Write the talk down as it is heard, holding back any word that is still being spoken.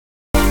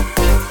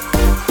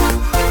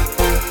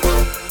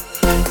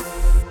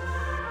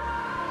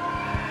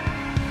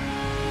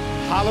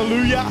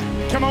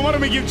Hallelujah. Come on, why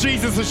don't we give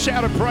Jesus a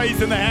shout of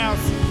praise in the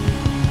house?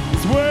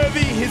 He's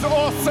worthy, He's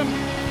awesome.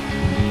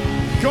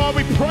 God,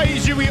 we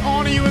praise you, we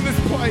honor you in this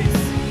place.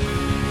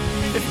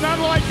 It's not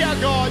like our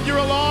God. You're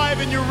alive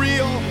and you're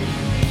real.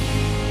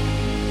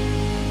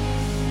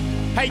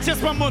 Hey,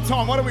 just one more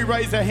time, why don't we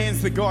raise our hands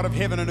to the God of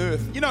heaven and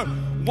earth? You know,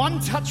 one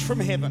touch from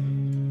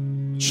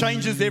heaven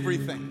changes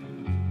everything.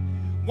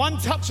 One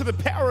touch of the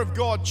power of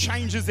God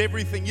changes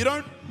everything. You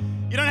don't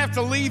have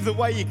to leave the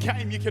way you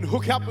came. You can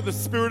hook up with the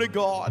Spirit of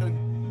God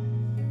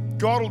and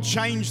God will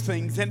change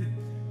things. And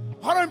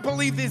I don't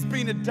believe there's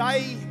been a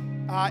day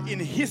in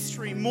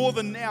history more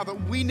than now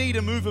that we need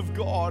a move of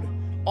God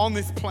on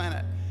this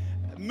planet.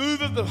 A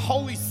move of the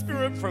Holy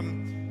Spirit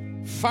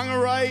from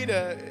Whangarei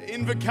to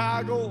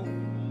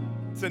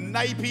Invercargill to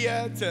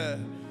Napier to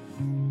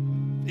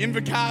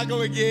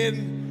Invercargill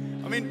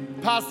again. I mean,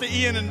 Pastor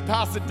Ian and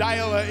Pastor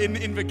Dale are in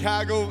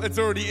Invercargill. It's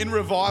already in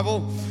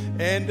revival,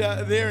 and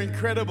they're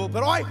incredible.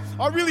 But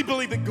I really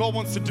believe that God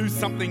wants to do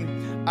something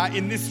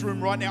in this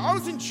room right now. I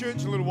was in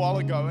church a little while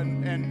ago,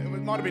 and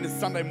it might have been a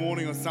Sunday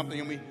morning or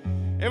something, and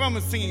everyone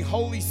was singing,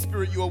 Holy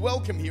Spirit, you are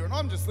welcome here. And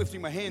I'm just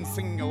lifting my hands,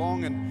 singing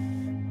along,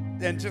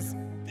 and just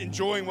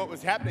enjoying what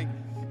was happening.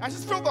 I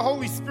just felt the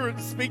Holy Spirit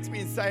speak to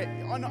me and say,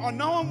 I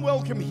know I'm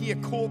welcome here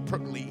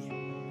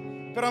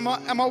corporately, but am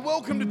I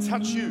welcome to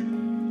touch you?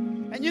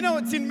 And you know,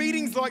 it's in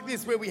meetings like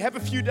this where we have a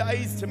few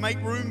days to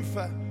make room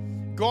for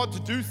God to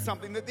do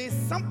something, that there's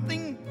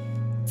something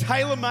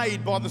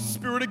tailor-made by the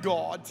Spirit of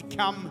God to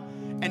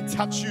come and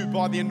touch you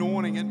by the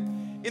anointing.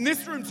 And in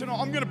this room tonight,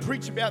 I'm going to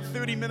preach about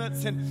 30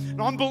 minutes,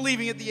 and I'm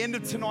believing at the end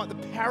of tonight,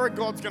 the power of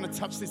God's going to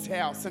touch this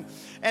house.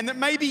 And that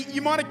maybe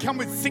you might have come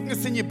with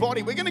sickness in your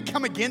body. We're going to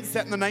come against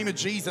that in the name of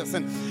Jesus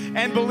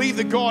and believe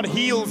that God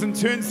heals and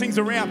turns things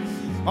around.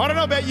 I don't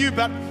know about you,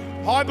 but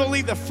I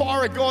believe the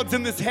fire of God's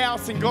in this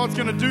house and God's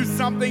going to do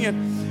something.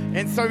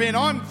 And so, man,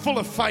 I'm full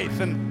of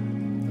faith,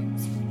 and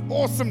it's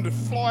awesome to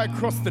fly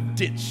across the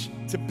ditch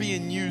to be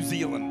in New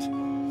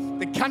Zealand,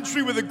 the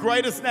country with the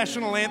greatest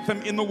national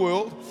anthem in the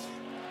world.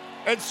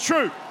 It's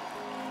true.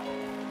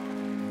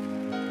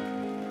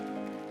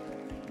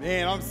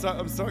 Man,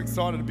 I'm so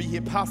excited to be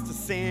here. Pastor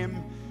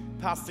Sam,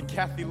 Pastor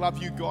Kathy,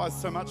 love you guys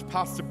so much.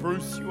 Pastor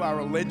Bruce, you are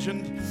a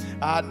legend,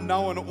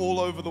 known all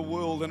over the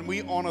world, and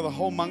we honor the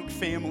whole Monk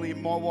family.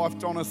 My wife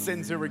Donna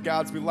sends her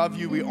regards. We love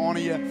you, we honor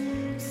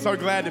you. So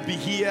glad to be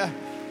here.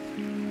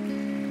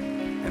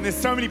 And there's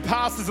so many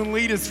pastors and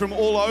leaders from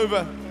all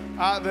over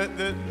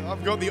that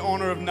I've got the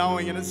honor of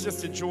knowing, and it's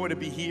just a joy to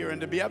be here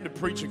and to be able to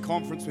preach a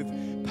conference with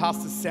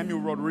Pastor Samuel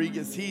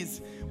Rodriguez.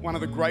 He's one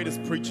of the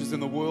greatest preachers in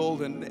the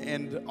world,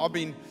 and I've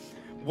been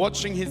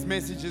watching his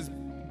messages,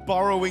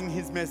 borrowing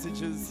his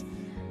messages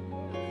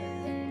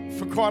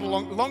for quite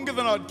longer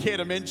than I'd care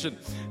to mention.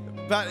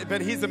 But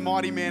he's a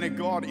mighty man of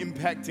God he's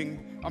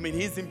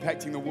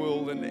impacting the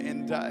world,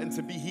 and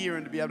to be here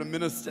and to be able to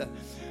minister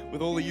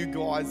with all of you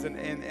guys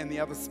and the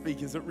other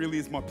speakers, it really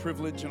is my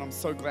privilege, and I'm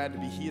so glad to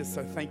be here,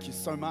 so thank you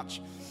so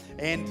much.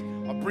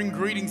 And I bring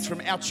greetings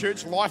from our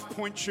church, Life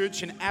Point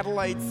Church in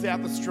Adelaide,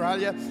 South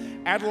Australia.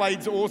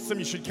 Adelaide's awesome,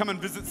 you should come and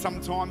visit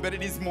sometime, but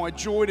it is my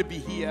joy to be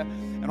here,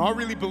 and I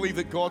really believe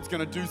that God's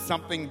going to do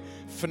something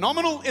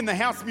phenomenal in the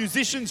house.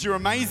 Musicians, you're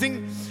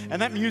amazing, and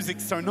that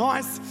music's so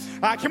nice.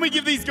 Can we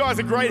give these guys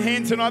a great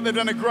hand tonight? They've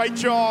done a great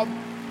job.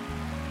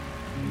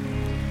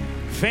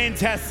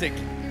 Fantastic.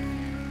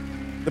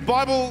 The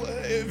Bible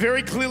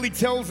very clearly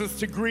tells us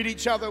to greet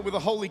each other with a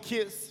holy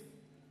kiss.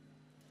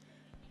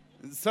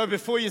 So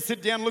before you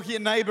sit down, look at your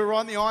neighbor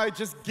right in the eye,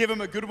 just give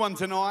him a good one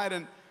tonight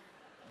and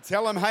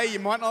tell him, hey, you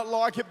might not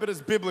like it, but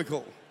it's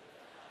biblical.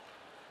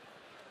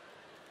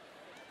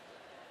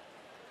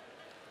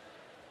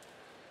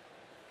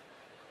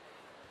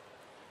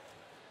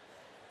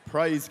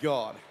 Praise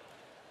God.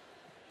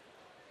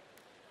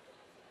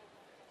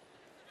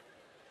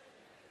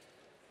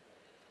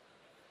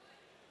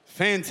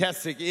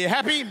 Fantastic. Are you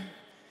happy?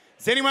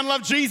 Does anyone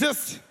love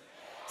Jesus?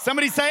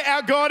 Somebody say,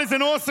 our God is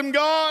an awesome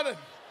God.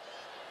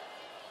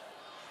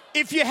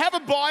 If you have a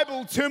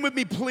Bible, turn with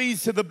me,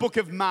 please, to the book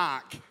of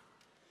Mark.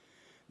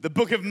 The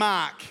book of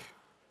Mark.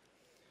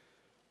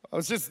 I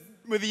was just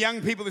with the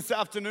young people this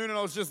afternoon, and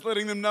I was just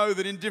letting them know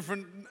that in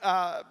different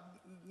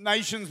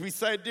nations, we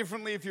say it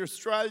differently. If you're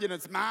Australian,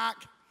 it's Mark.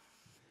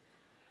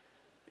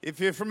 If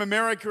you're from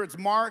America, it's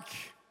Mark.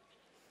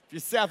 If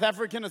you're South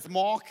African, it's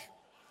Mark.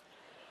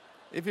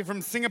 If you're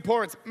from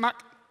Singapore, it's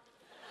Mark.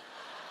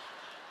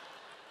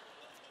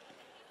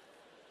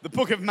 The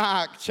book of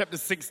Mark, chapter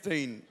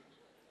 16.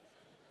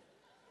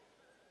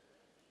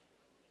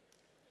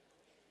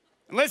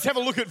 And let's have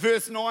a look at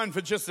verse 9 for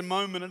just a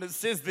moment, and it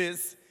says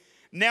this.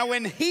 Now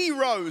when he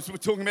rose, we're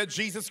talking about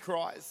Jesus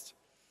Christ.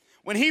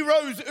 When he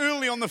rose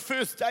early on the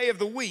first day of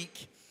the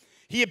week,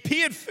 he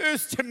appeared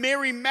first to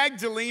Mary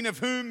Magdalene, of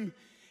whom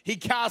he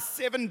cast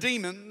 7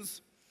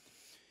 demons.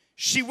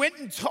 She went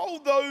and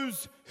told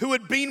those who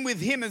had been with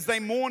him as they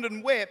mourned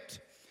and wept.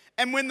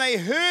 And when they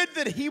heard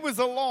that he was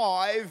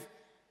alive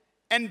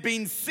and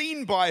been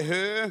seen by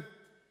her,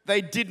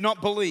 they did not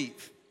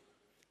believe.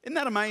 Isn't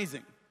that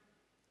amazing?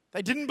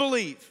 They didn't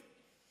believe.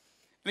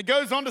 And it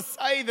goes on to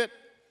say that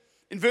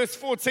in verse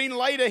 14,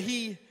 later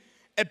he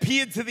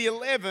appeared to the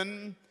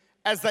 11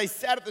 as they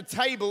sat at the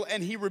table,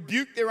 and he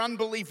rebuked their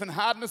unbelief and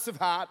hardness of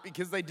heart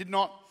because they did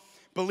not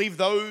believe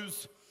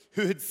those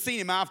who had seen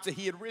him after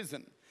he had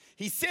risen.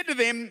 He said to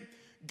them,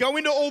 "Go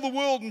into all the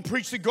world and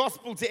preach the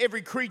gospel to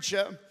every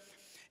creature.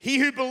 He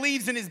who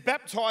believes and is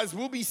baptized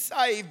will be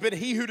saved, but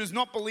he who does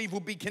not believe will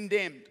be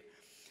condemned.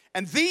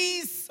 And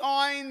these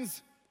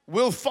signs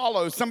will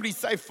follow." Somebody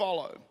say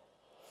follow.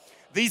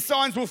 "These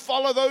signs will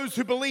follow those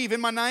who believe. In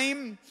my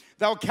name,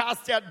 they'll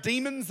cast out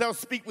demons. They'll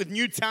speak with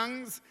new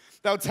tongues.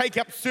 They'll take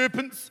up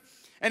serpents.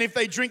 And if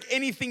they drink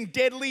anything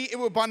deadly, it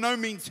will by no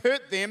means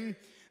hurt them.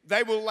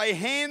 They will lay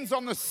hands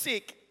on the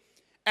sick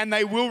and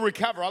they will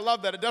recover." I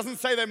love that. It doesn't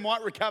say they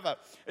might recover.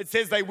 It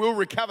says they will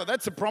recover.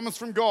 That's a promise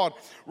from God.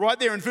 Right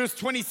there in verse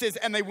 20 says,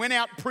 "And they went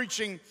out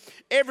preaching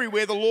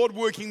everywhere, the Lord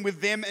working with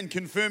them and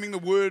confirming the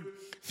word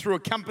through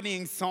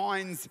accompanying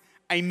signs.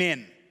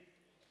 Amen."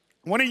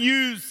 I want to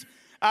use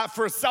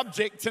for a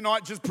subject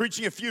tonight, just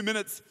preaching a few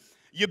minutes,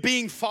 you're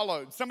being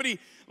followed. Somebody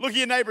look at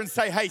your neighbor and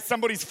say, "Hey,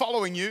 somebody's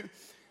following you."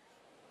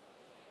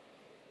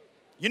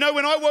 You know,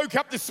 when I woke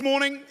up this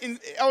morning,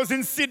 I was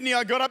in Sydney.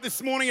 I got up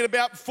this morning at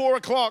about 4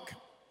 o'clock.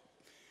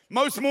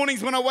 Most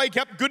mornings when I wake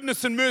up,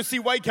 goodness and mercy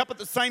wake up at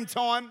the same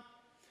time.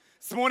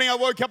 This morning I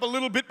woke up a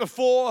little bit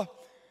before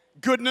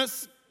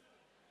goodness.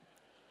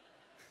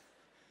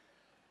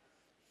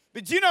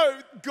 But you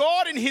know,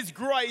 God in His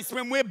grace,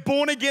 when we're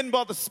born again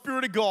by the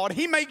Spirit of God,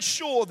 He makes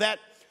sure that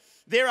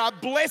there are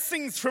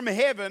blessings from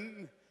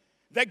heaven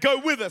that go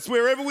with us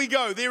wherever we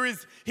go. There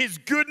is His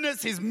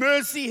goodness, His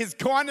mercy, His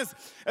kindness.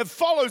 It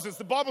follows us.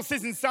 The Bible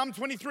says in Psalm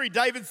 23,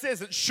 David says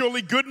that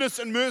surely goodness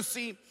and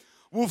mercy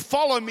will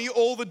follow me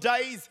all the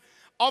days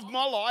of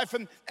my life.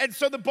 And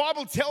so the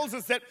Bible tells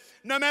us that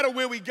no matter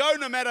where we go,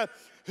 no matter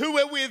who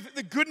we're with,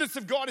 the goodness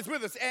of God is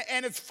with us.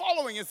 And it's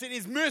following us, and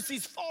His mercy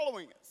is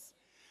following us.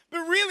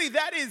 But really,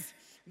 that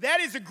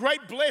is a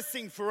great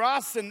blessing for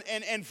us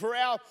and for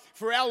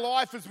our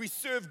life as we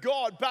serve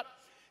God. But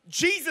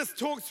Jesus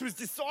talks to His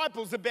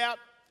disciples about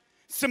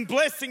some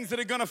blessings that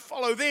are going to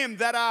follow them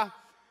that are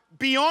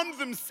beyond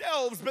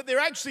themselves, but they're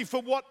actually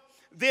for what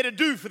they're to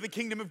do for the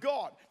kingdom of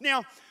God.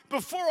 Now,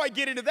 before I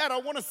get into that, I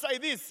want to say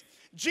this.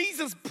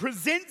 Jesus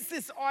presents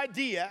this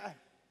idea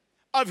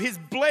of His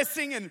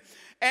blessing and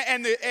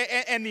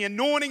the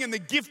anointing and the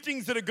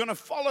giftings that are going to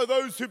follow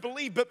those who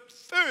believe. But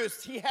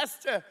first, He has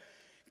to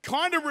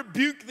kind of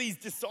rebuke these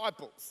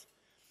disciples.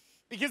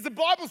 Because the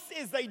Bible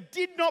says they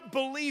did not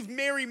believe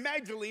Mary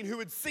Magdalene, who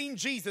had seen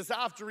Jesus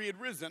after He had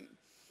risen.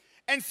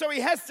 And so he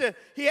has to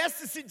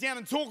sit down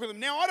and talk with them.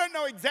 Now, I don't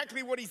know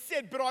exactly what He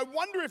said, but I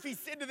wonder if He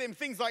said to them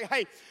things like,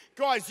 "Hey,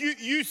 guys,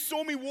 you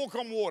saw me walk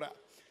on water.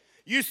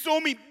 You saw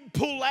me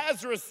pull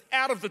Lazarus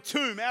out of the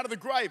tomb, out of the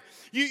grave.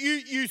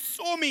 You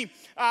saw me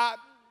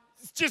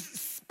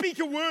just speak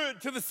a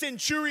word to the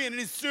centurion and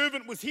his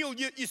servant was healed.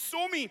 You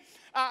saw me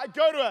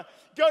go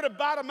to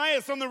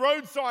Bartimaeus on the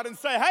roadside and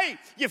say, 'Hey,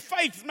 your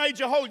faith's made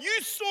you whole.'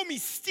 You saw me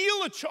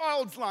steal a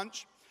child's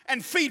lunch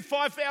and feed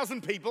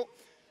 5,000 people.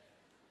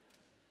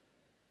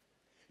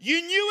 You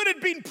knew it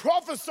had been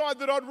prophesied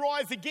that I'd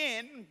rise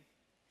again,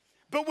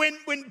 but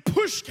when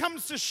push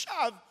comes to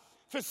shove,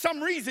 for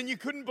some reason you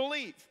couldn't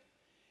believe."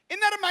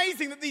 Isn't that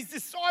amazing that these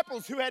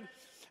disciples who had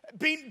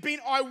been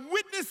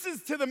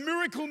eyewitnesses to the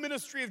miracle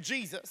ministry of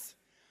Jesus,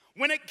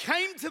 when it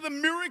came to the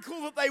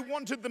miracle that they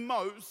wanted the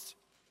most,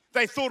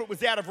 they thought it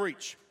was out of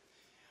reach?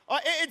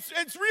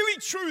 It's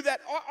really true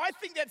that I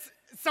think that's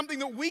something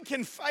that we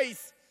can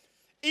face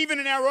even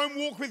in our own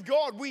walk with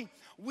God.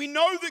 We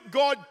know that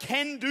God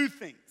can do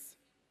things.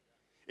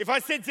 If I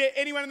said to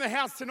anyone in the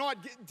house tonight,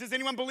 "Does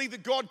anyone believe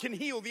that God can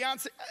heal?" The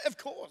answer, of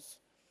course.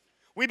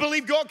 We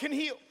believe God can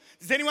heal.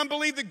 Does anyone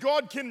believe that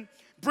God can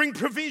bring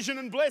provision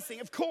and blessing?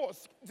 Of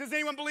course. Does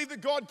anyone believe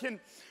that God can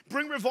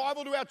bring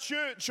revival to our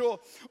church or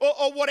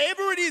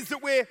whatever it is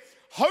that we're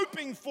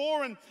hoping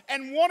for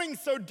and wanting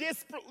so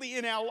desperately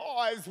in our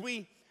lives?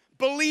 We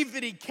believe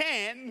that He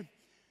can,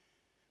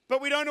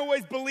 but we don't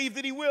always believe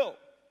that He will.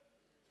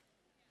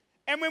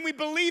 And when we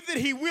believe that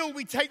He will,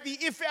 we take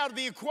the if out of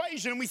the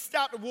equation and we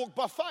start to walk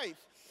by faith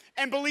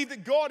and believe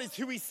that God is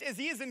who He says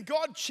He is. And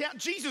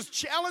Jesus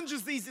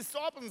challenges these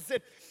disciples and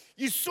said,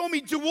 "You saw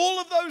me do all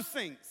of those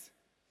things.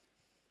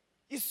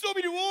 You saw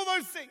me do all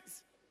those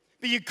things,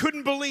 but you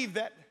couldn't believe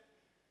that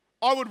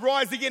I would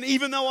rise again,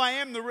 even though I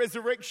am the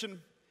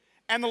resurrection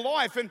and the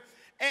life."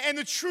 And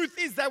the truth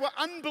is, they were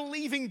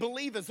unbelieving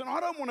believers, and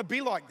I don't want to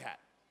be like that.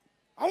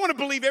 I want to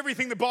believe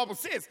everything the Bible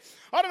says.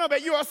 I don't know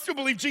about you, I still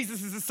believe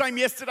Jesus is the same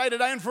yesterday,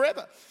 today, and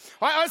forever.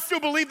 I still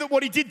believe that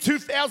what He did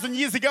 2,000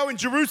 years ago in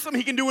Jerusalem,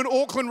 He can do in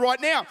Auckland right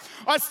now.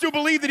 I still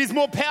believe that He's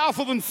more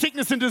powerful than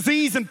sickness and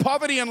disease and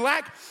poverty and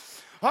lack.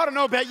 I don't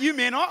know about you,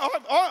 man.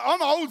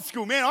 I'm old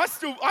school, man. I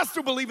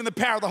still believe in the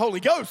power of the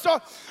Holy Ghost.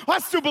 I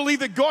still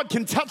believe that God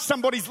can touch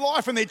somebody's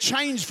life and they're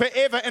changed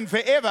forever and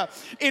forever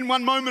in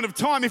one moment of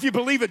time. If you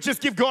believe it, just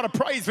give God a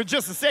praise for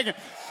just a second.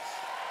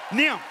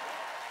 Now,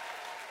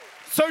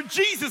 so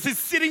Jesus is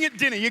sitting at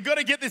dinner. You've got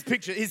to get this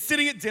picture. He's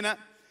sitting at dinner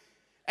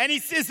And he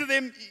says to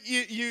them,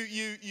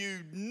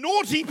 you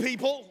naughty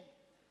people,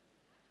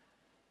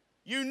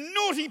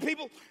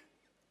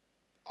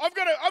 I've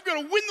got to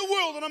win the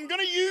world and I'm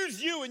going to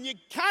use you and you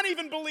can't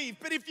even believe.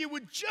 But if you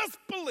would just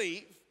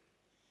believe,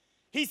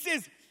 he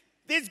says,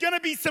 there's going to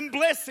be some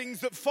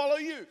blessings that follow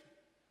you.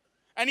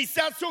 And he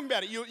starts talking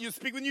about it. You'll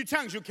speak with new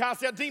tongues. You'll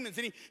cast out demons.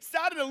 And he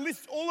started to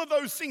list all of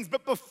those things.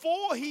 But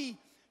before he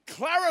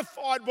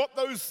clarified what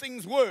those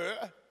things were,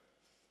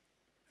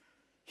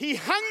 he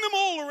hung them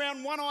all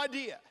around one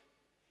idea.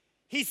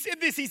 He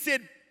said this. He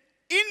said,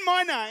 in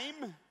my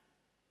name.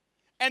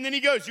 And then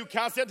he goes, you'll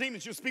cast out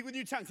demons. You'll speak with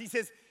new tongues. He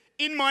says,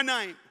 in my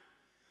name.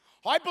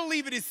 I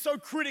believe it is so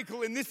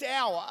critical in this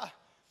hour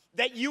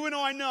that you and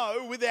I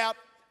know without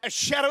a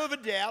shadow of a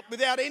doubt,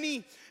 without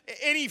any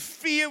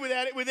fear,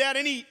 without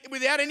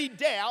any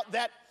doubt,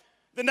 that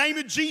the name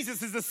of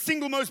Jesus is the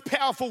single most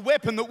powerful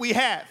weapon that we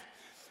have.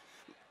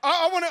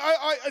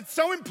 It's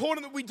so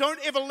important that we don't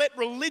ever let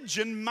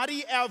religion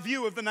muddy our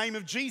view of the name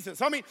of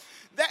Jesus. I mean,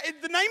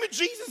 the name of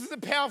Jesus is a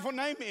powerful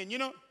name, man. You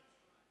know.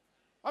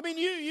 I mean,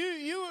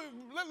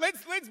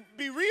 let's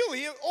be real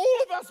here. All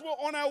of us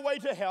were on our way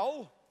to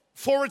hell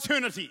for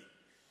eternity,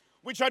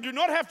 which I do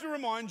not have to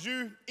remind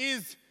you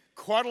is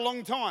quite a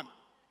long time.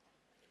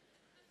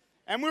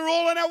 And we were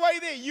all on our way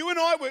there. You and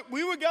I,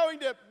 we were going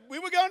to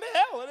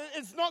hell. And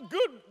it's not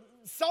good.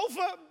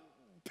 Sulfur,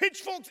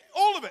 pitchforks,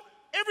 all of it,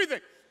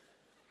 everything.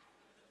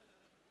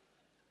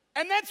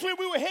 And that's where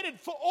we were headed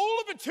for all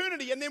of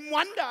eternity. And then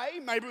one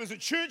day, maybe it was at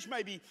church,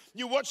 maybe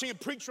you're watching a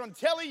preacher on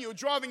telly, you're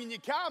driving in your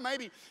car,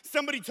 maybe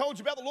somebody told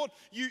you about the Lord.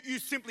 You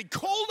simply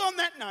called on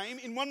that name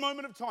in one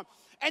moment of time.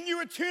 And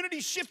your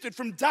eternity shifted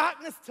from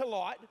darkness to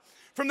light,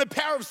 from the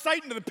power of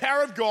Satan to the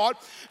power of God,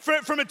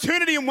 from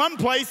eternity in one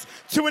place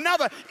to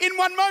another in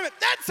one moment.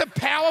 That's a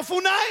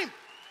powerful name.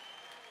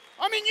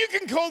 I mean, you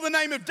can call the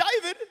name of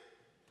David.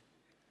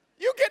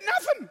 You'll get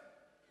nothing.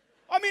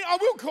 I mean, I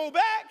will call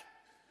back.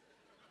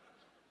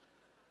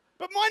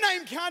 But my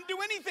name can't do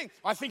anything.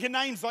 I think of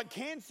names like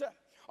cancer.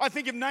 I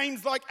think of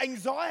names like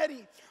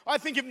anxiety. I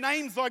think of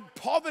names like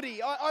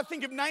poverty. I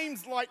think of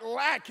names like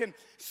lack and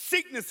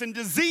sickness and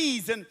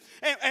disease and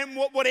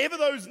whatever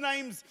those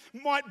names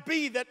might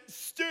be that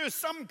stir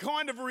some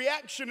kind of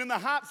reaction in the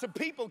hearts of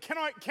people. Can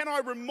I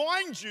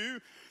remind you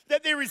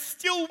that there is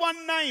still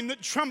one name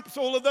that trumps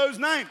all of those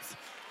names?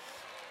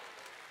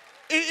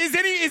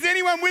 Is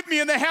anyone with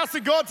me in the house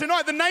of God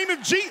tonight? The name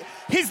of Jesus,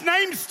 his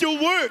name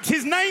still works.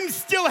 His name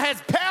still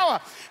has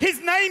power. His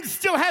name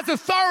still has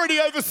authority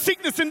over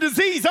sickness and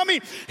disease. I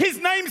mean, his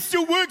name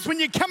still works when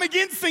you come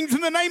against things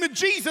in the name of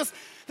Jesus.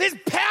 There's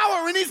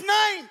power in his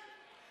name.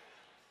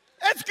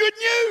 That's good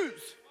news.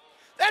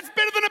 That's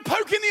better than a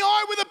poke in the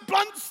eye with a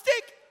blunt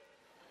stick.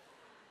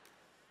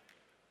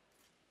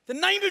 The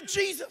name of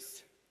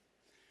Jesus.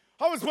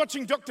 I was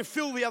watching Dr.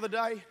 Phil the other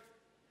day.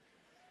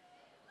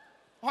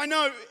 I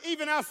know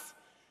even us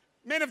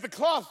men of the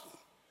cloth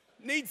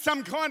need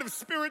some kind of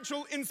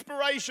spiritual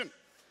inspiration.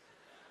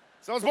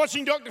 So I was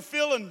watching Dr.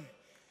 Phil and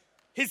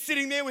he's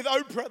sitting there with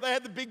Oprah. They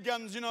had the big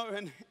guns, you know,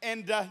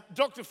 and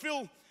Dr.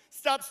 Phil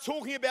starts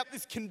talking about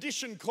this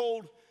condition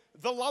called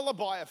the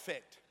lullaby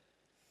effect.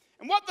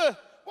 And what the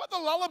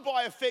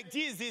lullaby effect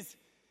is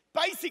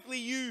basically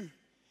you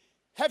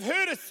have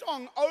heard a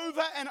song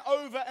over and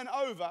over and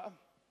over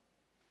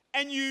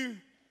and you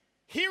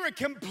hear a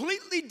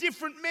completely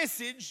different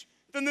message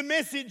than the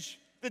message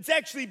that's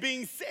actually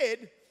being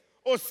said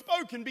or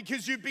spoken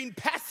because you've been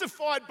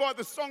pacified by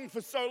the song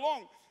for so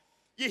long.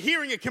 You're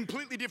hearing a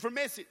completely different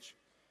message.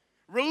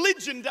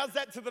 Religion does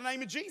that to the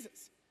name of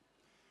Jesus.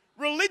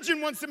 Religion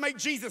wants to make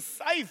Jesus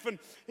safe, and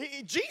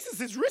Jesus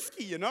is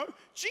risky, you know.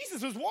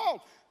 Jesus is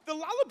wild. The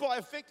lullaby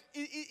effect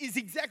is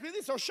exactly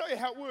this. I'll show you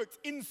how it works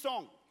in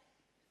song.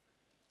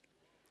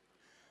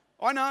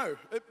 I know.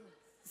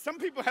 Some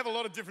people have a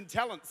lot of different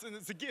talents, and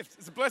it's a gift.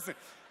 It's a blessing.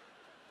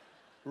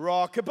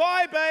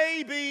 Rock-a-bye,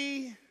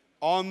 baby,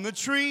 on the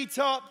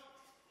treetop.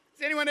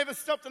 Has anyone ever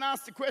stopped and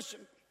asked a question?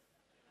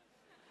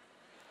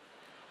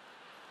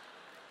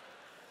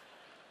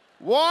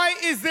 Why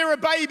is there a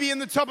baby in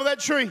the top of that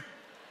tree?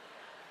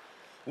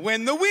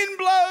 When the wind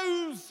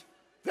blows,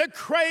 the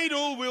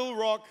cradle will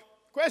rock.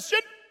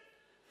 Question?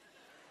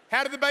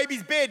 How did the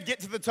baby's bed get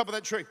to the top of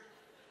that tree?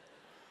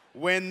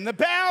 When the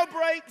bough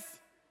breaks.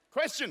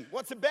 Question,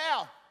 what's a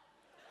bough?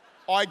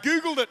 I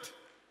Googled it.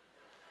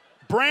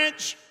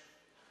 Branch.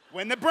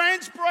 When the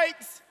branch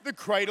breaks, the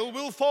cradle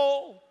will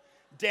fall.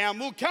 Down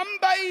will come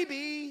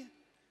baby,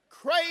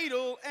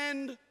 cradle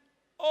and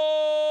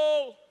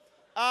all.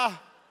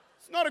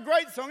 It's not a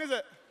great song, is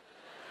it?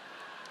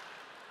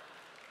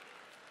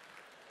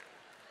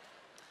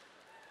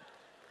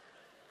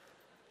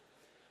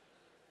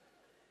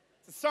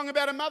 It's a song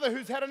about a mother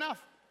who's had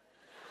enough.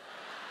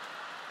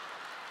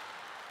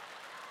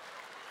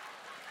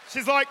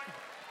 She's like,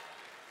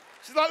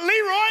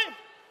 Leroy,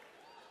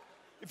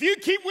 if you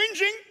keep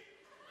whinging,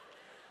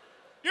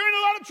 you're in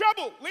a lot of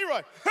trouble.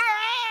 Leroy,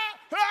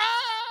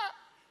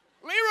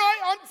 Leroy,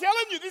 I'm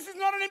telling you, this is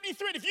not an empty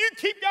threat. If you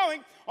keep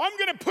going, I'm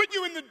going to put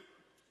you in the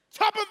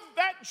top of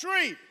that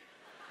tree.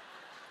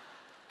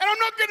 And I'm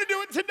not going to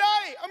do it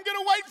today. I'm going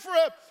to wait for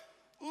a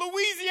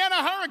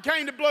Louisiana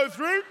hurricane to blow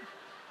through,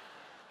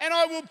 and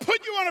I will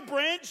put you on a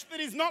branch that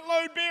is not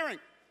load-bearing.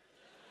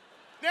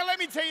 Now, let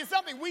me tell you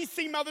something. We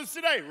see mothers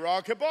today,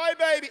 rock-a-bye,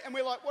 baby, and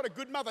we're like, what a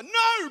good mother.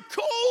 No,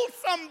 call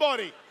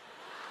somebody.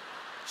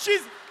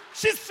 She's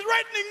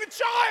threatening the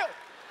child.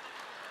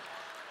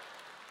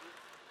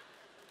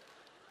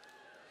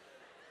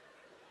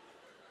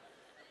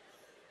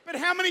 But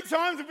how many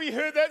times have we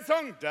heard that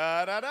song,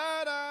 da da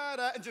da da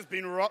da, and just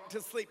been rocked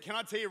to sleep? Can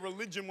I tell you,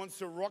 religion wants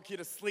to rock you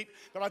to sleep,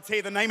 but I tell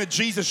you, the name of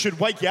Jesus should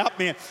wake you up,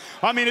 man.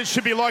 I mean, it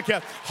should be like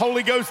a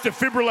Holy Ghost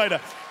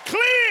defibrillator.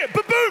 Clear,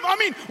 ba-boom. I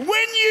mean, when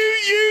you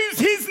use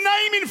his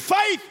name in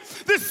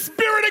faith, the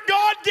Spirit of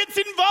God gets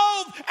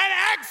involved and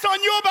acts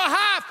on your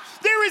behalf.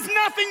 There is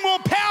nothing more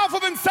powerful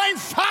than saying,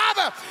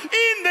 Father,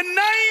 in the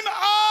name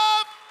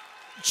of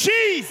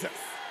Jesus.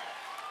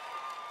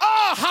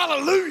 Oh,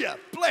 hallelujah.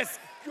 Bless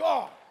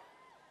God.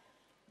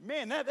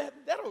 Man,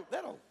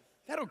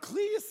 that'll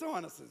clear your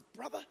sinuses,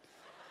 brother.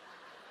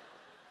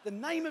 The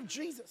name of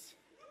Jesus.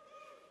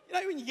 You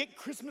know, when you get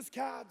Christmas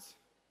cards,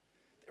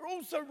 they're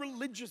also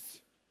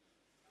religious.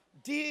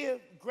 Dear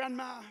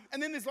Grandma.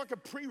 And then there's like a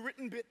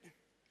pre-written bit.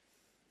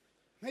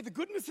 May the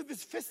goodness of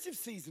this festive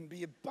season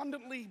be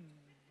abundantly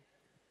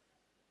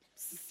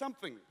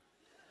something.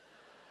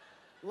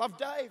 Love,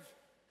 Dave.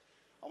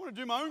 I want to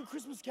do my own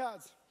Christmas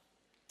cards.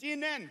 Dear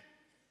Nan.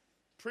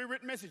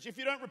 Pre-written message. If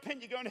you don't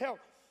repent, you're going to hell.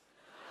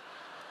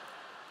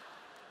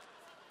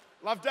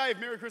 Love, Dave.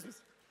 Merry Christmas.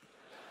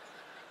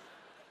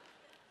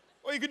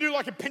 Or you could do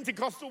like a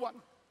Pentecostal one.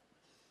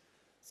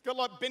 It's got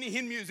like Benny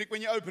Hinn music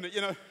when you open it,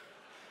 you know.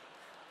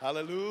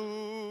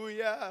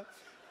 Hallelujah.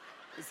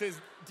 It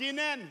says, Dear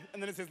Nan,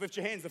 and then it says, lift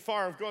your hands. The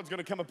fire of God's going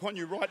to come upon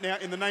you right now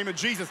in the name of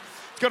Jesus.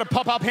 It's got a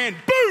pop-up hand.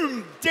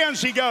 Boom! Down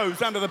she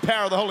goes under the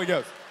power of the Holy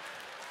Ghost.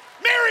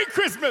 Merry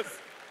Christmas.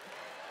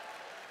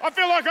 I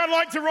feel like I'd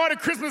like to write a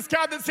Christmas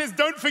card that says,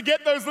 don't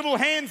forget those little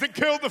hands that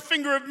curled the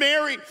finger of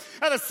Mary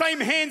are the same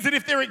hands that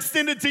if they're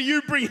extended to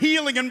you bring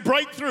healing and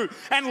breakthrough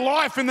and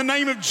life in the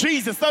name of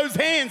Jesus. Those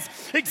hands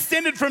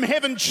extended from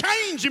heaven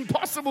change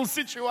impossible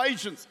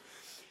situations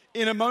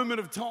in a moment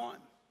of time.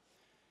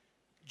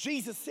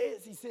 Jesus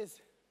says, he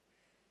says,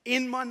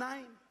 in my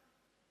name.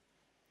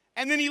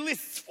 And then he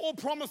lists 4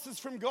 promises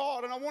from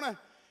God, and I want to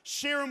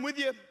share them with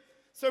you.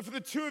 So for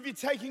the 2 of you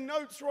taking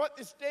notes, write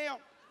this down.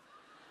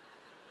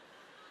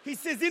 He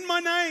says, in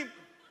my name.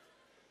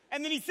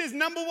 And then he says,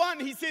 number 1,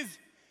 he says,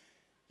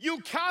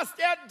 you'll cast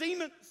out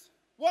demons.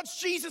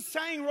 What's Jesus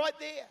saying right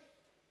there?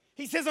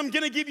 He says, I'm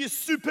going to give you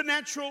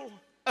supernatural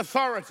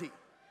authority.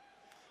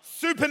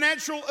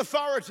 Supernatural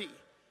authority.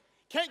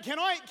 Can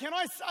I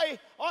say,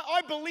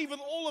 I believe with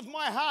all of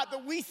my heart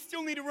that we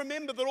still need to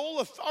remember that all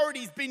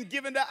authority has been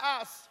given to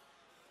us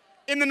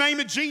in the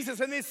name of Jesus.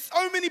 And there's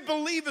so many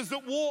believers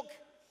that walk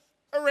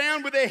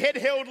around with their head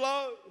held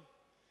low,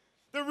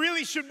 that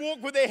really should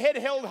walk with their head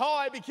held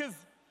high because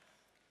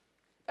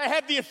they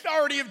have the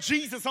authority of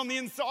Jesus on the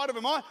inside of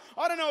them. I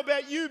don't know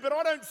about you, but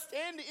I don't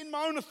stand in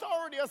my own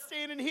authority. I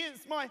stand in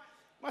his. My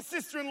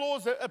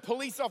sister-in-law's a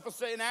police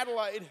officer in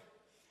Adelaide.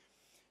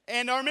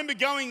 And I remember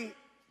going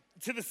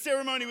to the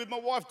ceremony with my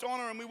wife,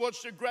 Donna, and we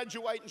watched her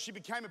graduate, and she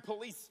became a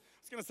police.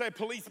 I was going to say a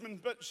policeman,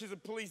 but she's a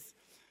police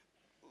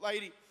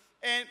lady.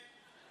 And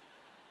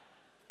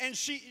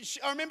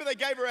I remember they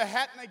gave her a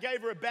hat and they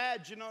gave her a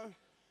badge, you know.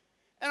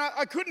 And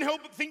I couldn't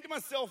help but think to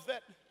myself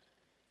that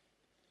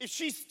if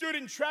she stood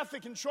in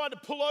traffic and tried to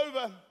pull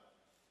over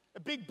a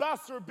big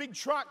bus or a big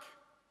truck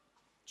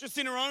just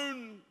in her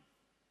own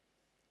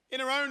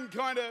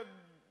kind of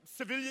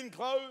civilian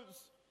clothes,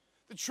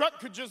 the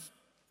truck could just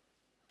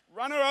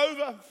run her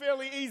over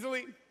fairly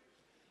easily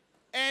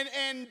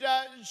and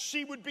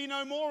she would be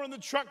no more and the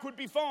truck would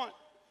be fine.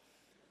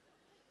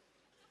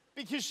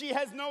 Because she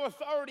has no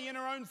authority in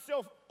her own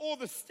self or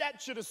the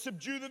stature to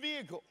subdue the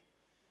vehicle.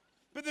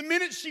 But the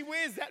minute she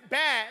wears that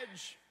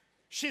badge,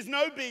 she's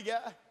no bigger,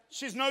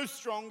 she's no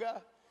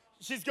stronger,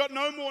 she's got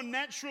no more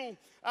natural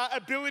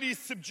ability to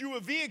subdue a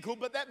vehicle,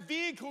 but that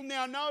vehicle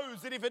now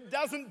knows that if it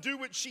doesn't do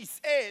what she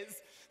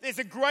says, there's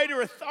a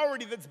greater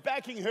authority that's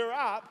backing her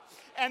up,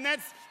 and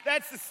that's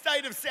the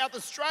state of South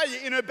Australia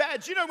in her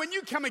badge. You know, when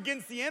you come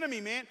against the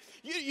enemy, man,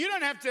 you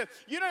don't have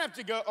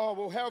to go, oh,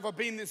 well, how have I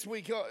been this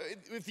week? Oh,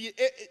 if the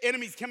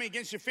enemy's coming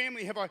against your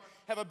family, have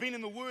I been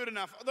in the Word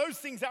enough? Those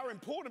things are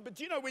important, but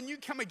do you know when you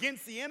come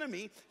against the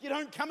enemy, you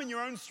don't come in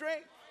your own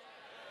strength.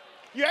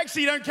 You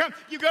actually don't come.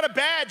 You've got a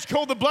badge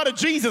called the blood of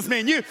Jesus,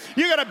 man. You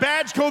got a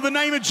badge called the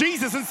name of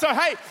Jesus, and so,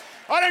 hey,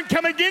 I don't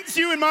come against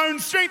you in my own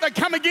strength. I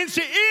come against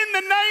you in the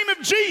name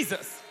of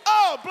Jesus.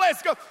 Oh,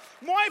 bless God.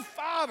 My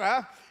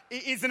father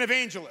is an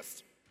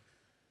evangelist,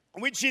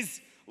 which is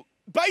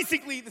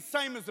basically the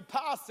same as a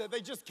pastor.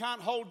 They just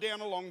can't hold down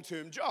a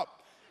long-term job.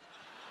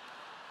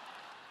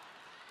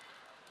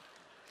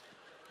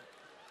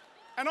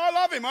 And I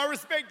love him. I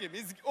respect him.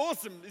 He's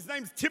awesome. His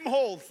name's Tim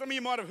Hall. Some of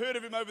you might have heard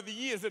of him over the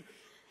years.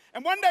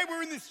 And one day we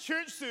were in this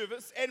church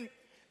service, and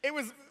it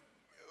was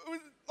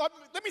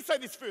let me say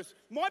this first.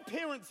 My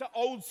parents are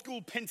old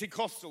school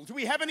Pentecostal. Do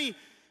we have any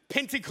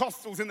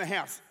Pentecostals in the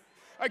house.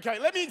 Okay,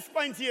 let me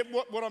explain to you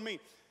what I mean.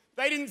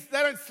 They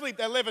don't sleep,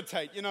 they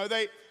levitate. You know,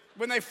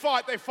 when they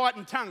fight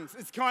in tongues.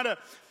 It's kind of,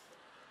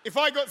 if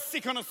I got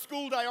sick on a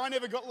school day, I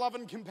never got love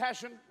and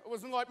compassion. It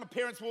wasn't like my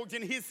parents walked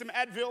in, here's some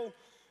Advil,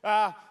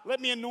 let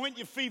me anoint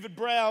your fevered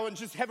brow and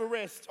just have a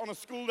rest on a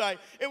school day.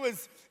 It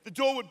was, the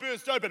door would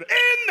burst open.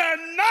 In the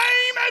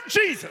name of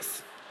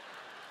Jesus,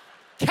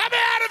 come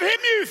out of him,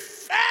 you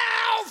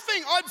foul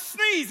thing. I'd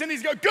sneeze and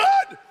he'd go,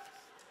 good.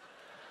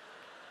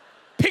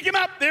 Pick him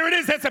up, there it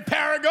is, that's a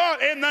power of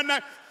God. In the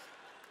name.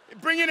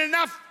 Bring in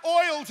enough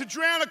oil to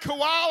drown a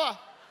koala.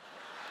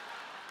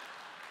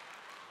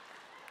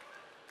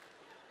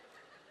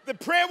 The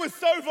prayer was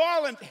so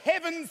violent,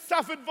 heaven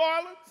suffered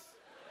violence,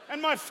 and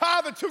my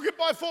father took it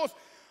by force.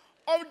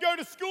 I would go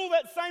to school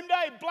that same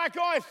day, black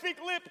eye, thick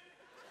lip,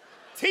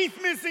 teeth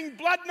missing,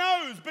 blood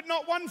nose, but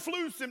not one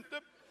flu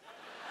symptom.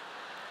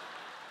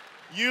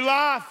 You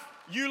laugh.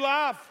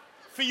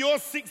 For your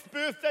 6th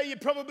birthday, you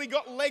probably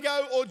got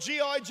Lego or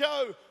G.I.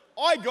 Joe.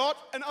 I got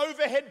an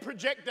overhead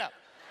projector.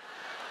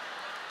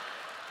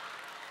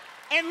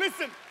 And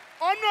listen,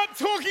 I'm not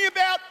talking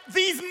about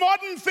these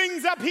modern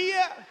things up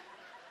here.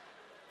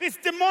 This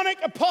demonic,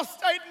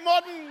 apostate,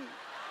 modern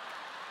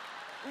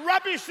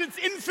rubbish that's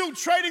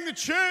infiltrating the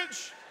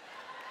church,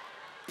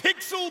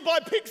 pixel by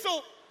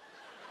pixel.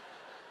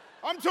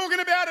 I'm talking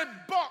about a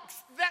box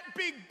that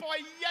big by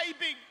yay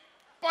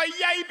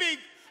big,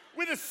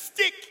 with a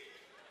stick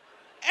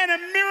and a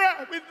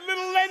mirror with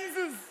little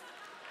lenses.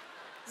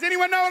 Does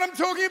anyone know what I'm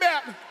talking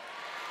about?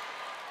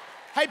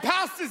 Hey,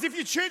 pastors, if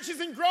your church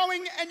isn't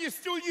growing and you're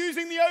still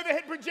using the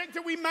overhead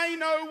projector, we may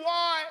know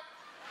why.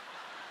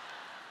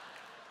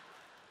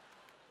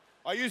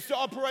 I used to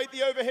operate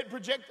the overhead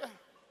projector.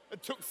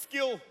 It took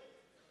skill.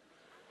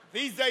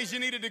 These days you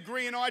need a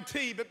degree in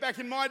IT, but back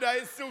in my day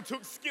it still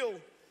took skill.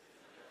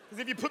 Because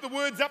if you put the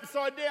words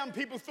upside down,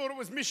 people thought it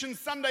was Mission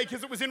Sunday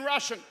because it was in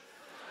Russian.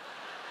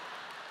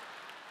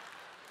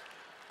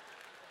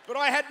 But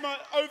I had my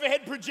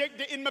overhead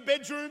projector in my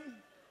bedroom.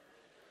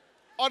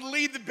 I'd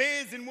lead the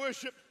bears in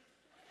worship.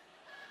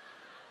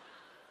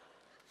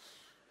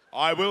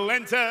 I will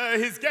enter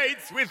his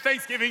gates with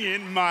thanksgiving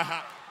in my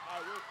heart.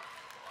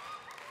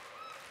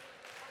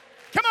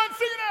 Come on,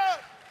 sing it out.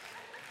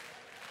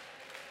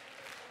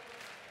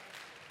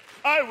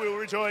 I will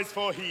rejoice,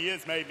 for he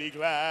has made me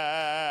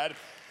glad.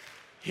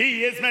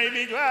 He has made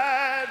me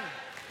glad.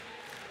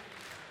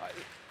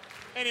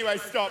 Anyway,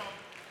 stop.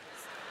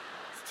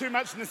 It's too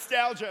much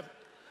nostalgia.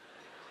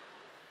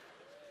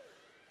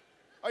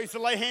 I used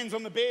to lay hands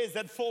on the bears,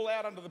 they'd fall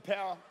out under the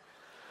power.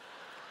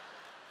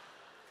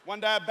 One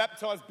day I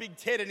baptised Big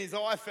Ted and his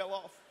eye fell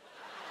off.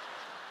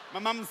 My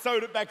mum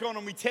sewed it back on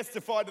and we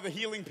testified to the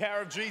healing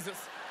power of Jesus.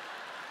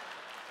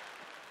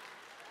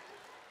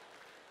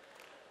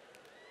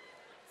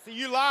 See,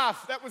 you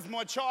laugh, that was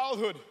my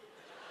childhood.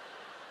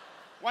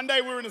 One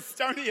day we were in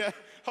Estonia.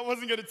 I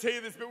wasn't going to tell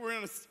you this, but we were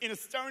in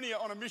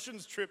Estonia on a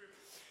missions trip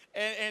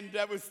and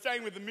we're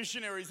staying with the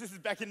missionaries. This is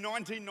back in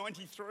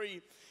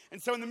 1993.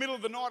 And so in the middle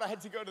of the night, I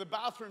had to go to the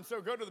bathroom. So I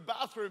go to the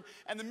bathroom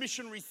and the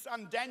missionary's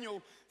son,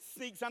 Daniel,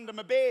 sneaks under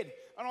my bed.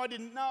 And I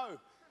didn't know.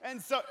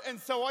 And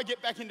so I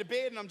get back into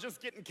bed and I'm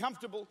just getting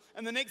comfortable.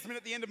 And the next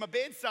minute, the end of my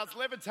bed starts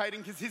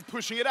levitating because he's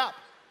pushing it up.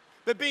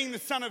 But being the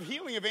son of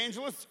healing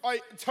evangelist, I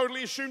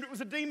totally assumed it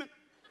was a demon.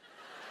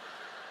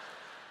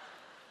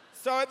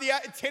 So at the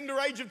tender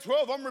age of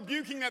 12, I'm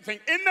rebuking that thing.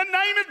 In the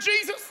name of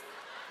Jesus,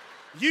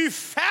 you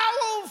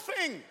foul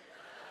thing.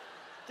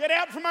 Get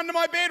out from under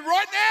my bed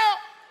right now.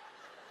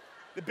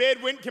 The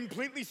bed went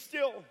completely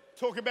still.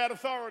 Talk about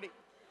authority.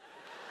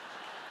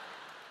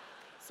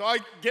 So I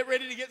get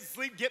ready to get to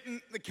sleep, get in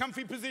the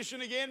comfy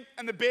position again,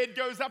 and the bed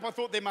goes up. I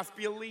thought there must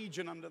be a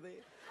legion under there.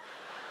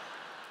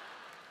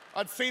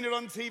 I'd seen it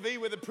on TV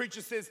where the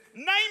preacher says,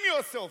 name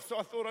yourself. So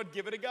I thought I'd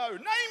give it a go.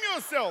 Name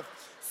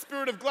yourself.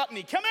 Spirit of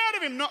gluttony. Come out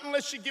of him, not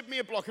unless you give me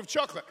a block of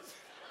chocolate.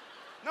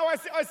 No, I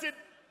said,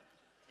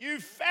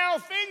 you foul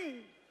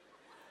thing.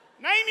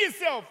 Name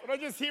yourself. And I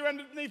just hear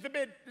underneath the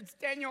bed, it's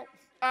Daniel.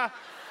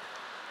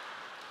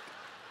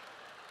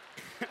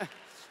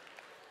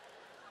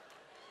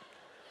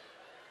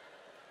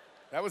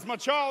 That was my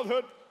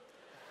childhood.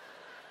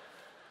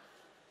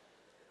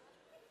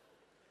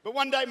 But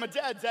one day, my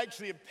dad's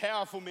actually a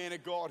powerful man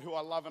of God who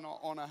I love and I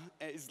honor.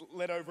 He's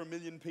led over 1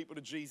 million people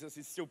to Jesus.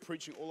 He's still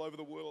preaching all over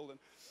the world.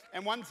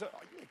 And one time,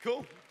 yeah,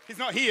 cool. He's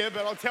not here,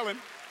 but I'll tell him.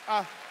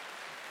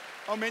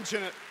 I'll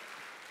mention it.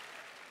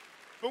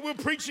 But we're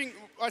preaching,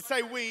 I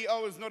say we, I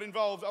was not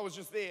involved, I was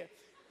just there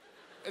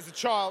as a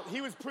child.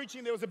 He was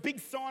preaching, there was a big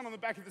sign on the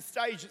back of the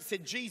stage that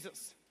said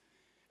Jesus.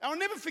 And I'll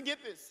never forget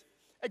this.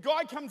 A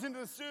guy comes into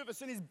the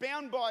service and he's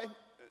bound by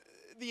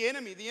the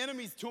enemy. The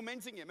enemy's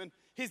tormenting him and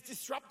he's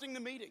disrupting the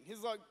meeting.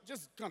 He's like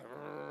just kind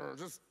of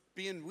just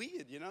being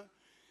weird, you know.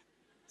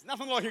 It's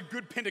nothing like a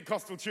good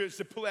Pentecostal church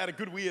to pull out a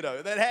good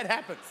weirdo. That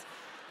happens.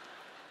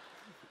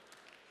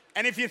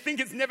 And if you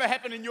think it's never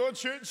happened in your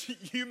church,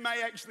 you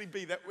may actually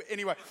be that way.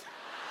 Anyway,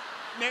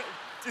 now,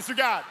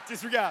 disregard.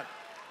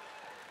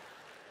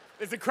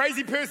 There's a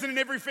crazy person in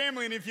every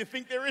family, and if you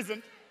think there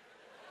isn't,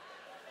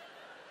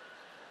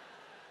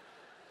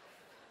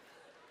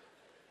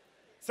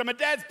 So my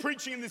dad's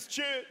preaching in this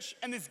church,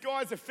 and this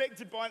guy's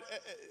affected by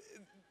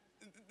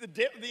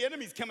the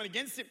enemy's coming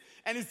against him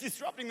and is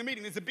disrupting the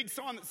meeting. There's a big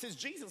sign that says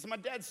Jesus, and my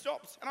dad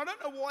stops. And I don't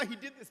know why he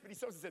did this, but he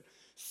stops and said,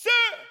 "Sir,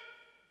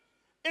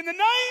 in the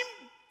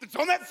name that's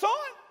on that sign,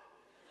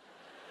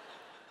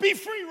 be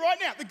free right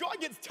now." The guy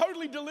gets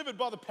totally delivered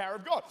by the power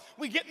of God.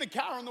 We get in the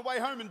car on the way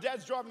home, and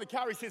Dad's driving the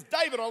car. He says,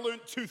 "David, I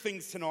learned 2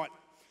 things tonight."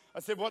 I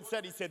said, "What's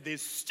that?" He said,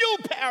 "There's still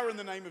power in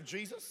the name of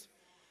Jesus."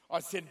 I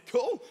said,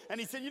 "Cool." And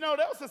he said, "You know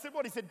what else?" I said,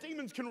 "What?" He said,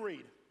 "Demons can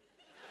read."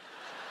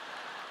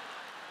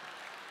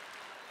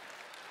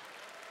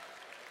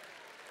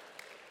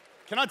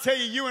 Can I tell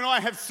you, you and I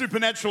have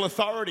supernatural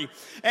authority.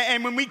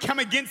 And when we come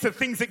against the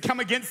things that come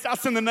against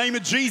us in the name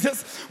of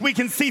Jesus, we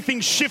can see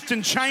things shift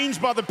and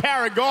change by the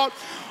power of God.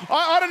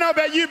 I don't know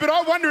about you, but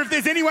I wonder if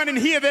there's anyone in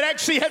here that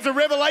actually has a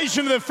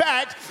revelation of the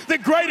fact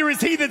that greater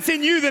is he that's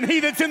in you than he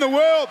that's in the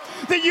world,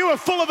 that you are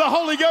full of the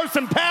Holy Ghost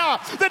and power,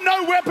 that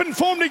no weapon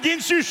formed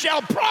against you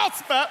shall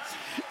prosper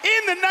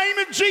in the name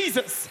of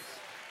Jesus.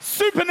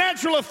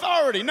 Supernatural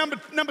authority. Number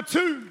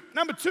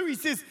two, he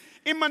says,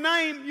 "In my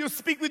name, you'll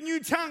speak with new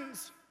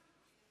tongues."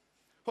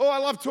 Oh, I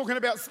love talking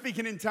about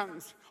speaking in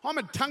tongues. I'm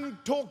a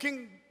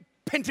tongue-talking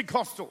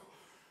Pentecostal.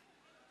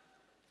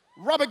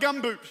 Rubber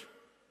gumboot.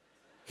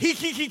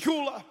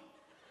 Hiki-kula.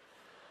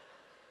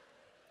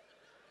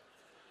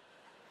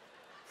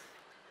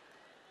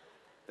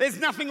 There's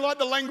nothing like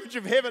the language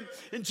of heaven.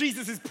 And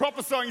Jesus is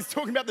prophesying. He's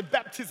talking about the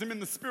baptism in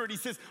the Spirit. He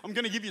says, "I'm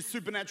going to give you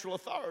supernatural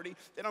authority.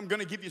 Then I'm going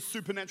to give you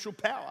supernatural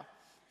power."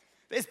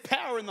 There's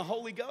power in the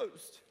Holy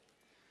Ghost.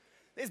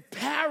 There's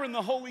power in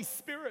the Holy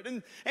Spirit.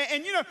 And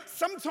you know,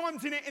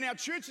 sometimes in our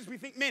churches we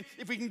think, man,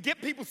 if we can get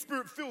people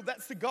Spirit-filled,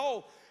 that's the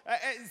goal.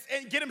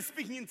 And get them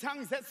speaking in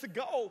tongues, that's the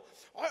goal.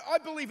 I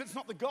believe it's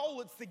not the goal,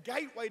 it's the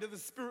gateway to the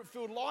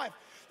Spirit-filled life.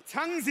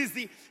 Tongues is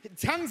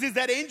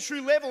that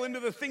entry level into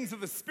the things of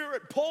the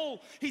Spirit.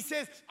 Paul, he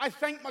says, "I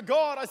thank my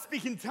God, I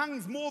speak in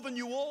tongues more than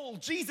you all."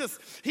 Jesus,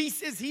 he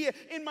says here,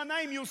 "In my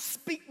name you'll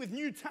speak with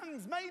new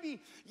tongues."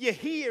 Maybe you're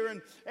here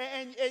and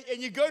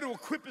you go to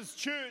Equippers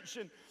Church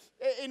and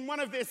in one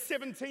of their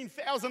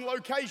 17,000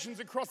 locations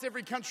across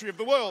every country of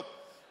the world.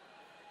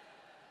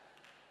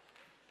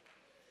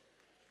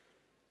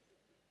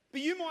 But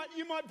you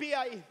might be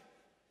a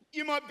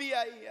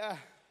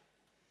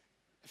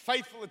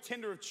faithful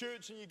attender of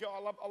church, and you go, I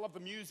love the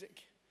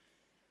music,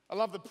 I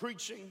love the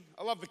preaching,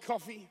 I love the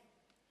coffee.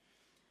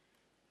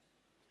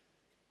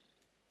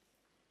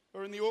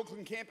 Or in the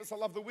Auckland campus, I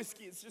love the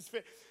whiskey. It's just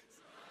fair.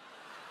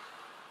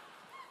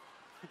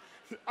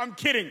 I'm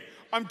kidding.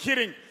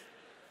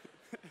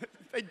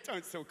 They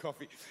don't sell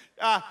coffee.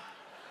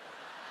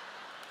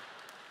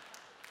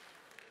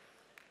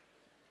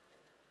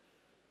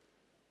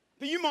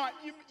 But you might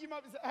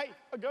say, "Hey,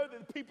 I go there,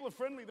 the people are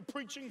friendly, the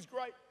preaching's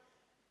great."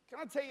 Can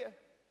I tell you,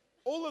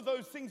 all of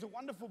those things are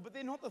wonderful, but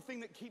they're not the thing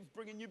that keeps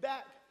bringing you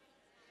back.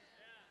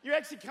 You're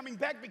actually coming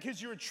back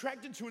because you're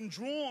attracted to and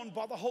drawn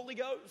by the Holy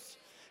Ghost.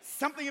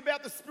 Something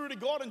about the Spirit of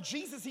God. And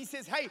Jesus, he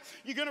says, "Hey,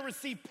 you're going to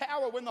receive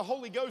power when the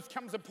Holy Ghost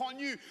comes upon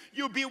you.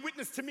 You'll be a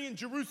witness to me in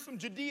Jerusalem,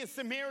 Judea,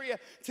 Samaria,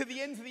 to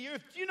the ends of the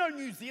earth." Do you know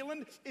New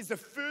Zealand is the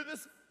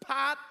furthest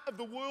part of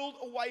the world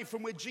away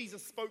from where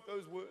Jesus spoke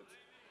those words?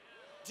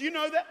 Do you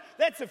know that?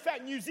 That's a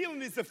fact. New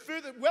Zealand is the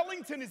furthest,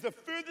 Wellington is the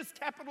furthest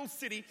capital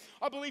city.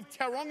 I believe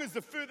Tauranga is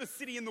the furthest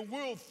city in the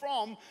world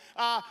from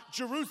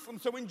Jerusalem.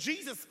 So when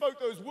Jesus spoke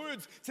those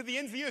words to the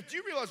ends of the earth, do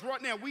you realize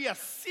right now we are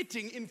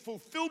sitting in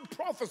fulfilled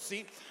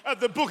prophecy of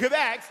the book of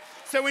Acts?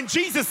 So when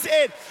Jesus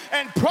said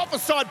and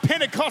prophesied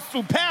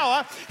Pentecostal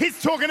power,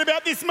 he's talking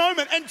about this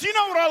moment. And do you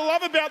know what I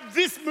love about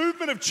this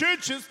movement of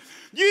churches?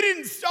 You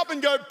didn't stop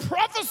and go,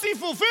 "Prophecy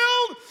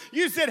fulfilled."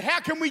 You said, "How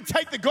can we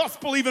take the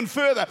gospel even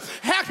further?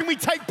 How can we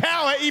take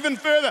power even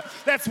further?"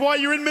 That's why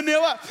you're in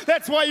Manila.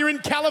 That's why you're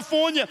in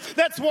California.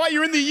 That's why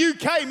you're in the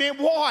UK, man.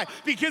 Why?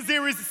 Because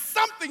there is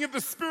something of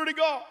the Spirit of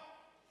God.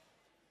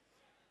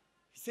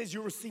 He says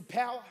you'll receive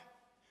power.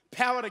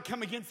 Power to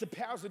come against the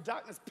powers of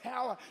darkness.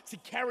 Power to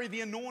carry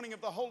the anointing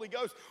of the Holy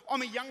Ghost.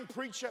 I'm a young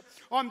preacher.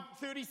 I'm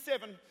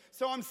 37,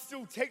 so I'm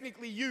still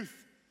technically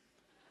youth.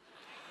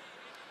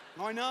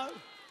 I know.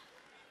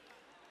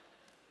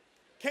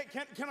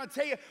 Can I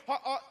tell you,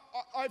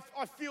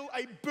 I feel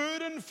a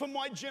burden for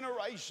my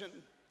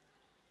generation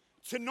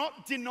to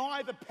not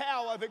deny the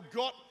power that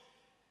got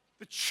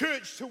the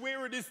church to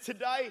where it is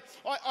today.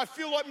 I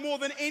feel like more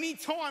than any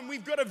time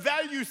we've got to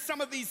value some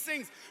of these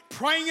things.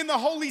 Praying in the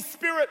Holy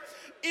Spirit,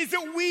 is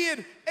it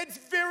weird? It's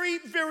very,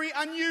 very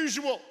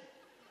unusual.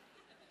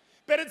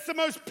 But it's the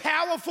most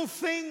powerful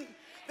thing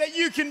that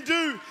you can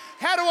do.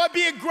 How do I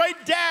be a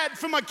great dad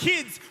for my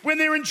kids when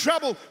they're in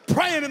trouble?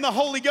 Praying in the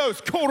Holy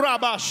Ghost.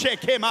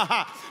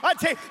 I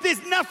tell you,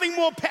 there's nothing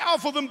more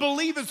powerful than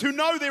believers who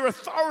know their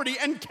authority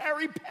and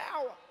carry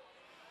power.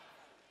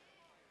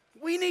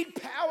 We need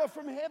power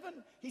from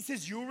heaven. He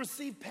says you'll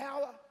receive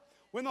power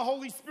when the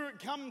Holy Spirit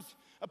comes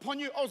upon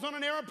you. I was on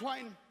an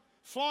airplane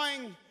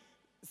flying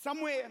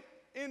somewhere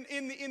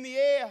in the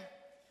air.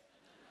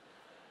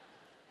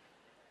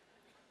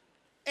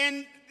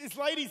 And this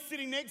lady's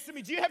sitting next to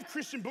me. Do you have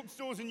Christian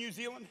bookstores in New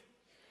Zealand?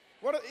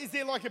 What is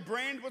there like a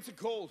brand? What's it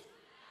called?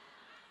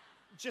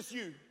 Just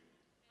you.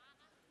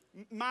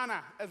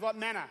 Mana, as like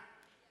manna.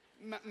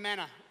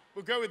 Manna.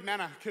 We'll go with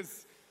manna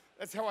because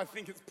that's how I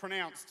think it's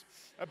pronounced.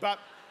 But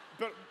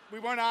we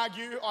won't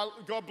argue.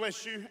 God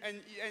bless you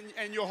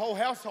and your whole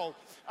household.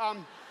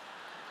 I'm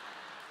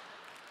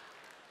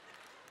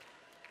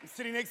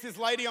sitting next to this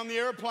lady on the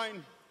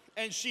airplane,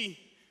 and she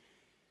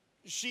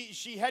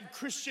had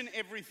Christian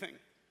everything.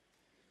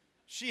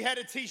 She had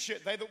a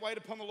T-shirt. They that wait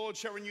upon the Lord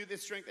shall renew their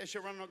strength. They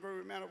shall run and not grow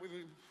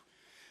weary.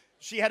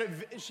 She had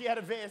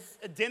a vest,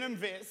 a denim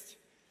vest.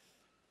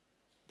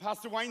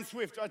 Pastor Wayne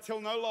Swift, I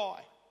tell no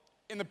lie,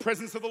 in the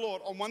presence of the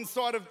Lord. On one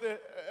side of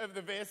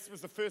the vest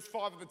was the first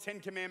 5 of the 10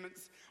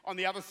 commandments. On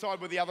the other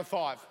side were the other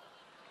 5.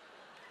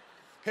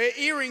 Her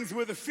earrings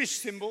were the fish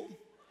symbol.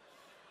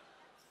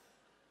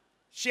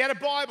 She had a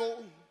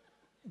Bible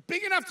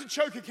big enough to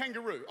choke a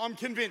kangaroo, I'm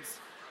convinced.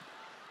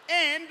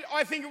 And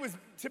I think it was,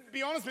 to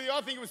be honest with you,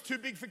 I think it was too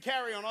big for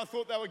carry-on. I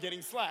thought they were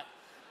getting slack.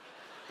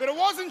 But it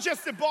wasn't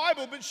just a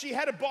Bible, but she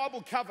had a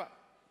Bible cover.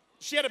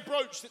 She had a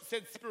brooch that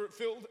said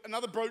Spirit-filled,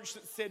 another brooch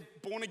that said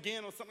Born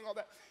Again or something like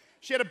that.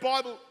 She had a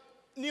Bible,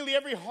 nearly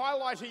every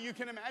highlighter you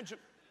can imagine.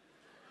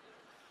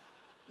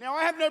 Now,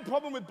 I have no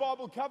problem with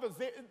Bible covers.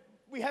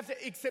 We have to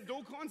accept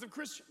all kinds of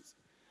Christians.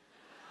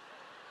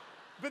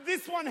 But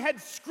this one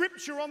had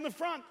scripture on the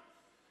front.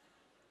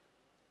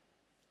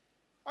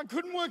 I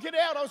couldn't work it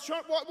out. I was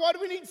trying, why do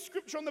we need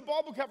scripture on the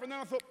Bible cover? And then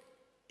I thought,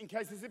 in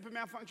case the zipper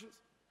malfunctions.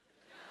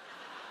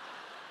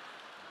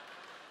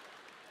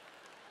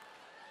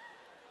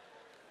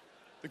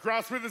 The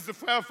grass withers, the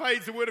flower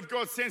fades, the word of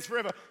God stands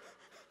forever.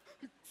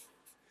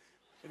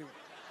 Anyway.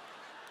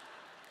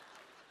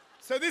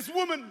 So this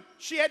woman,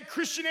 she had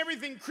Christian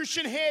everything,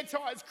 Christian hair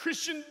ties,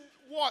 Christian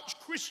watch,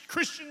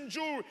 Christian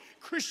jewelry,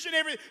 Christian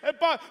everything,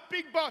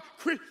 big bar.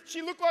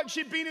 She looked like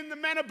she'd been in the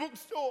Manor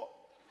bookstore.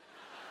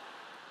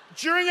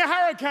 During a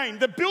hurricane,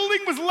 the building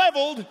was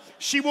leveled.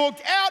 She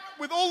walked out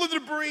with all the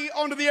debris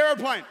onto the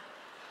airplane.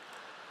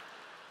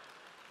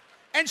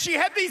 And she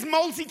had these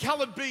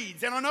multicolored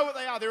beads, and I know what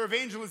they are. They're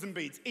evangelism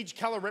beads. Each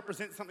color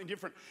represents something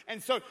different.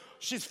 And so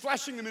she's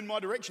flashing them in my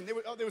direction.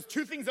 There was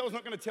 2 things I was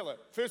not going to tell her.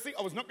 Firstly,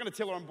 I was not going to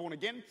tell her I'm born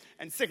again.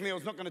 And secondly, I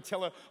was not going to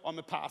tell her I'm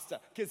a pastor.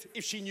 Because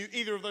if she knew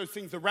either of those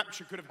things, the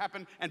rapture could have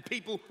happened and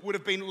people would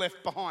have been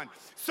left behind.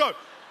 So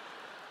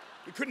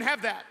we couldn't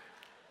have that.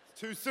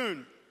 Too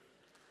soon.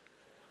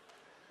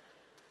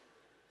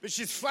 But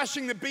she's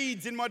flashing the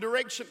beads in my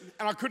direction,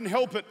 and I couldn't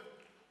help it.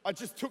 I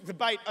just took the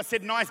bait. I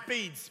said, nice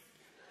beads.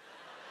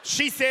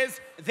 She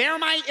says, they're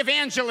my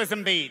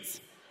evangelism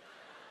beads.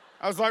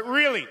 I was like,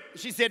 really?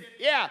 She said,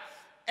 yeah.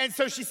 And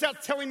so she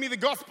starts telling me the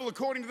gospel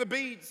according to the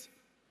beads.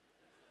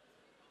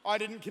 I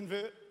didn't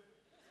convert.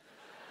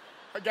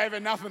 I gave her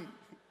nothing.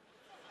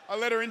 I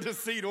let her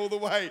intercede all the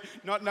way,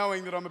 not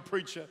knowing that I'm a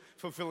preacher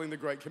fulfilling the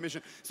Great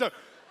Commission. So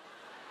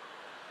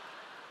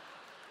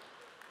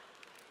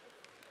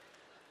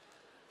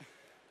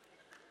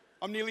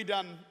I'm nearly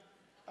done.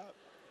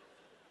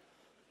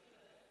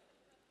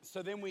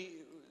 So then we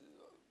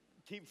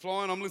keep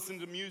flying. I'm listening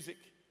to music.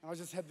 And I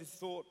just had this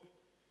thought.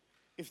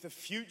 If the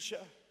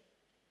future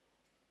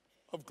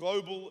of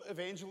global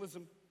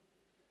evangelism,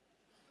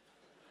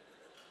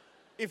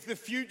 if the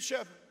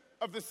future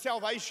of the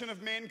salvation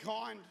of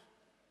mankind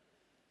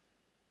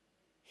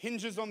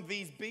hinges on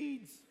these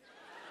beads,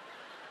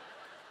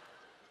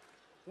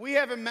 we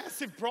have a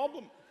massive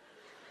problem.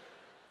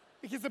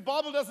 Because the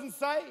Bible doesn't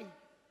say,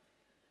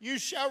 you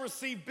shall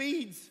receive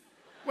beads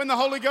when the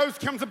Holy Ghost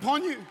comes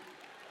upon you.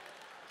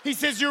 He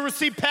says you'll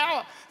receive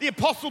power. The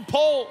Apostle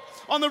Paul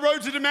on the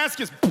road to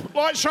Damascus,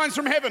 light shines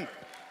from heaven.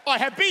 I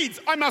have beads.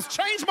 I must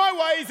change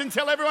my ways and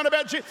tell everyone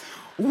about Jesus.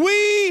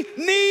 We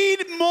need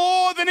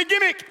more than a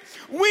gimmick.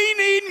 We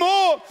need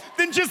more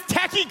than just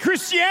tacky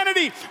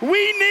Christianity.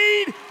 We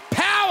need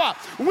power.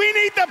 We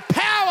need the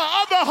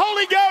power of the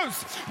Holy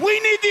Ghost. We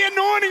need the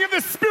anointing of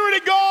the Spirit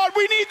of God.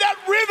 We need that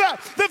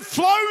river that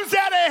flows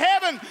out of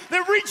heaven,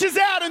 that reaches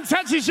out and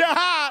touches your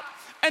heart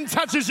and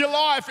touches your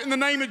life in the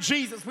name of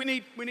Jesus. We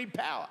need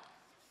power.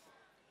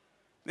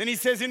 Then he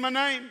says, in my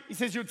name, he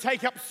says, you'll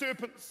take up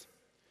serpents.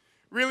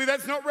 Really,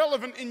 that's not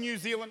relevant in New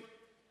Zealand.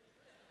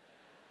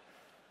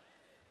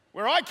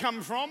 Where I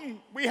come from,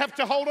 we have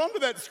to hold on to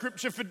that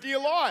scripture for dear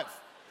life.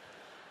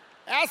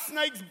 Our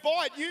snakes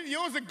bite.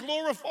 Yours are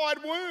glorified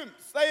worms.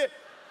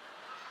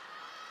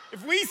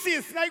 If we see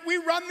a snake, we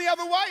run the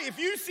other way. If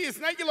you see a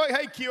snake, you're like,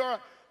 hey, Kiora.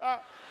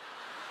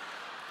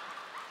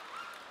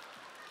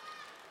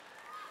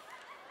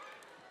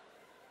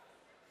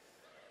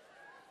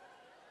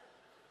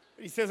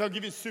 He says, I'll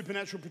give you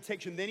supernatural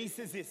protection. Then he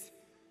says this.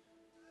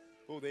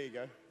 Oh, there you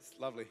go. It's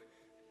lovely.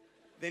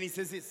 Then he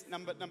says this,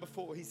 number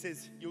 4. He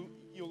says,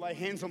 you'll lay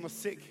hands on the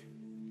sick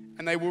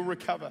and they will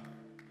recover.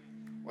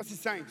 What's he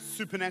saying?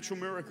 Supernatural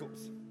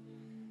miracles.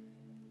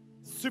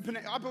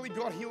 I believe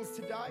God heals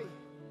today.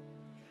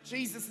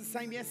 Jesus is the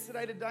same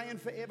yesterday, today,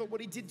 and forever.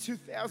 What he did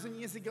 2,000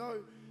 years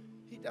ago,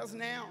 he does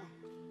now.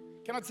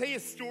 Can I tell you a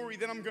story?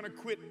 Then I'm going to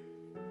quit.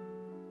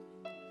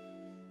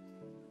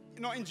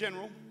 not in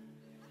general.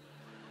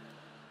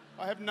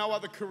 I have no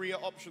other career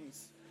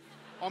options.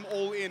 I'm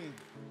all in.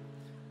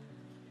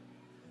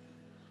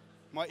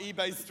 My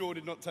eBay store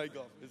did not take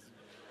off.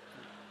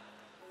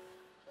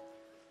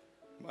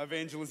 My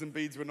evangelism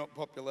beads were not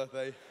popular.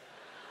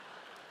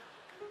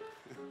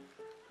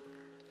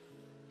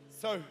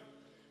 So,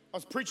 I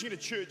was preaching at a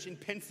church in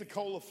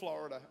Pensacola,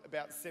 Florida,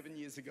 about 7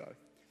 years ago.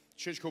 A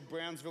church called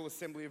Brownsville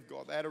Assembly of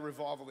God. They had a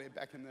revival there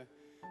back in the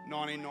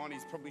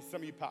 1990s. Probably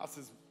some of you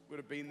pastors would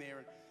have been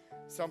there.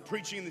 So I'm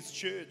preaching in this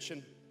church,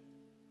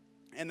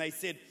 and they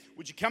said,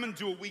 would you come and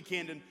do a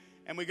weekend,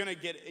 and we're going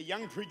to get a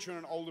young preacher and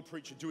an older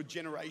preacher, do a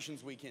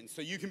generations weekend.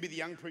 So you can be the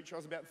young preacher. I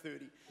was about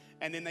 30.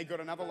 And then they got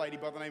another lady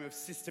by the name of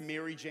Sister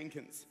Mary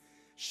Jenkins.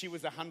 She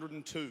was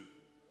 102.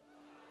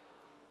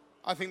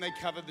 I think they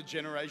covered the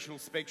generational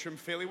spectrum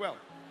fairly well.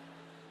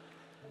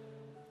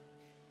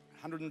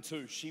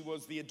 102. She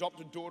was the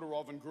adopted daughter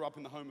of and grew up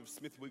in the home of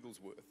Smith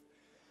Wigglesworth.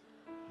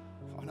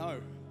 I know.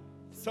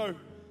 So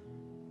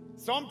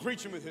I'm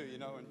preaching with her, you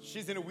know, and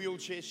she's in a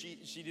wheelchair.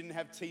 She didn't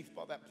have teeth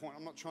by that point.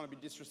 I'm not trying to be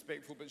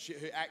disrespectful, but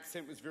her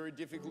accent was very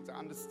difficult to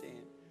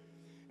understand.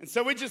 And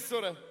so we're just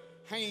sort of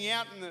hanging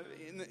out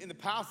in the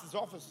pastor's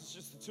office. It's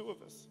just the two of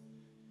us.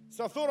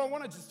 So I thought I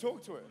wanted to just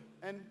talk to her.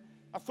 And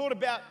I thought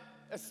about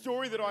a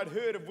story that I'd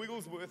heard of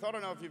Wigglesworth. I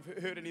don't know if you've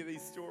heard any of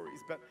these stories,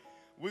 but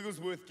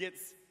Wigglesworth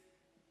gets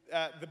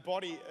the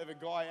body of a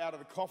guy out of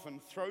the coffin,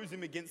 throws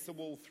him against the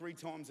wall 3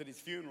 times at his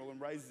funeral and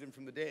raises him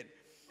from the dead.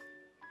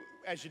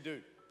 As you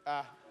do.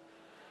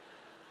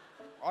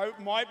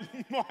 My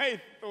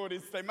thought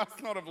is they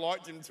must not have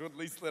liked him to at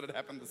least let it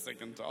happen the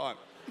second time.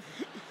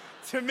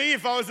 To me,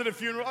 if I was at a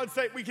funeral, I'd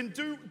say, we can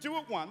do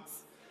it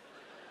once.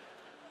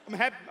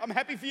 I'm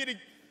happy for you to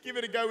give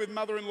it a go with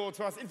mother-in-law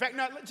twice. In fact,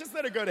 no, just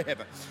let her go to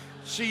heaven.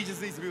 She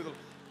just needs to be with her.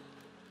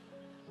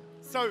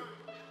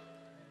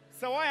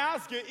 So I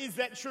ask her, is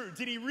that true?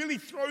 Did he really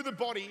throw the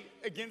body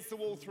against the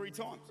wall 3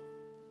 times?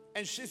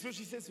 And that's what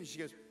she says to me. She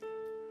goes,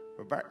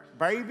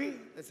 baby,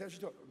 that's how she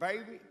talks.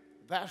 Baby,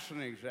 that's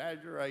an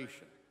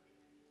exaggeration.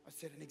 I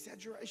said, an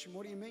exaggeration?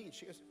 What do you mean?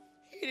 She goes,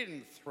 he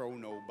didn't throw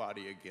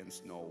nobody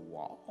against no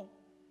wall.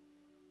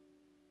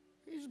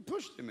 He just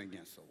pushed him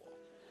against the wall.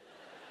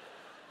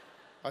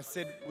 I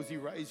said, was he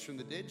raised from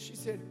the dead? She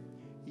said,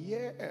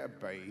 yeah,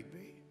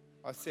 baby.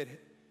 I said,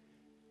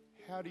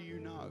 how do you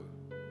know?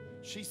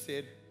 She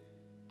said,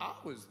 I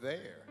was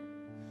there.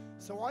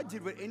 So I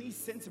did what any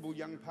sensible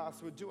young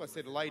pastor would do. I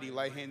said, lady,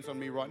 lay hands on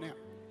me right now.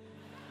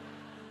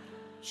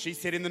 She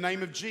said, in the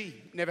name of G.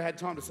 Never had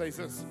time to say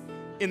this.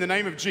 In the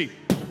name of G.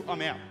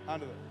 I'm out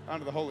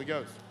under the Holy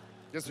Ghost.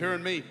 Just her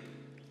and me.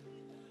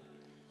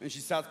 And she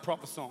starts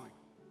prophesying.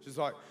 She's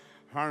like,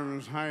 now,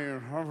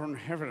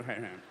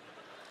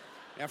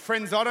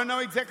 friends, I don't know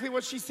exactly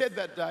what she said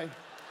that day.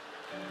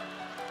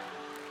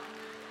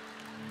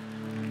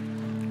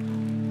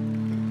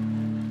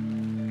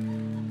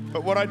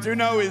 But what I do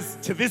know is,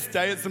 to this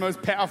day, it's the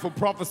most powerful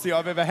prophecy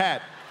I've ever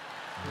had.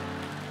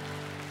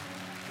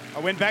 I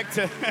went back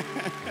to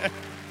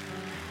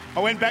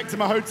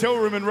my hotel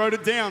room and wrote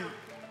it down.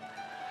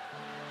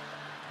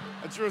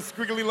 I drew a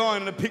squiggly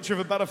line and a picture of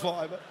a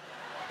butterfly. But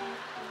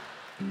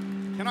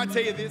can I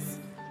tell you this?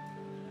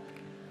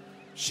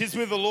 She's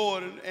with the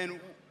Lord, and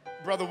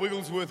Brother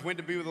Wigglesworth went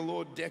to be with the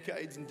Lord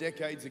decades and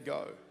decades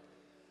ago.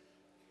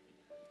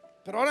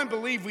 But I don't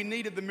believe we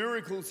needed the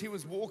miracles he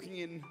was walking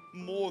in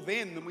more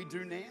then than we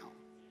do now.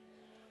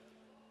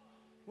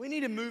 We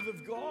need a move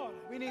of God.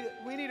 We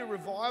need a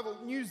revival.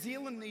 New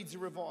Zealand needs a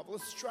revival.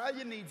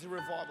 Australia needs a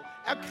revival.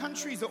 Our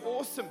countries are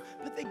awesome,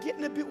 but they're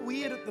getting a bit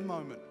weird at the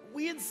moment.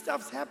 Weird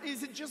stuff's happening.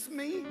 Is it just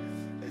me?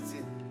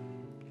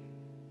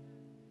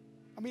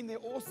 I mean,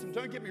 they're awesome.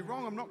 Don't get me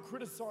wrong. I'm not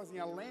criticizing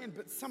our land,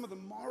 but some of the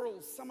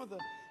morals, some of the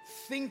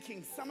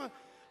thinking,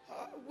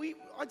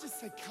 I just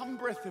say, come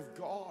breath of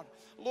God.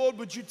 Lord,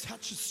 would you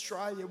touch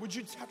Australia? Would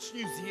you touch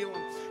New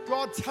Zealand?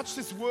 God, touch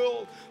this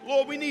world.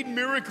 Lord, we need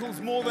miracles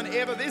more than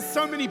ever. There's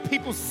so many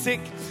people sick.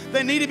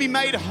 They need to be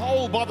made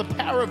whole by the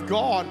power of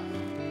God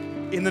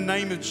in the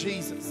name of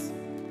Jesus.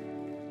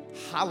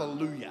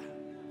 Hallelujah.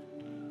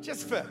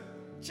 Just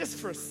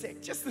for a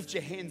sec, just lift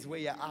your hands where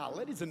you are.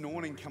 Let his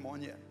anointing come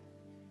on you.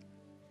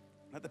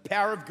 Let the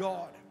power of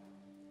God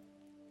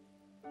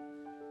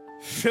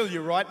fill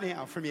you right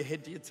now from your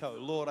head to your toe.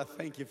 Lord, I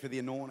thank you for the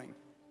anointing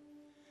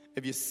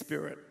of your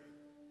Spirit.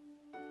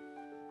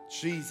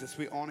 Jesus,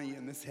 we honor you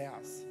in this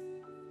house.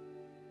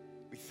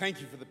 We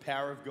thank you for the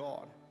power of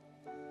God.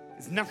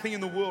 There's nothing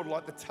in the world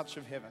like the touch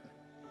of heaven.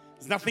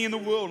 There's nothing in the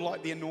world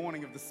like the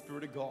anointing of the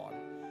Spirit of God.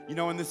 You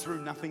know, in this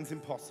room, nothing's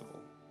impossible.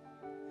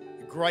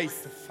 The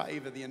grace, the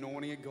favor, the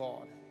anointing of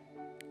God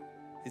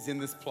is in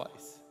this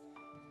place.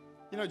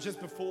 You know,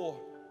 just before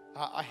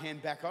I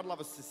hand back, I'd love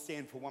us to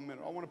stand for 1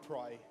 minute. I want to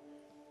pray.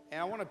 And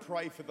I want to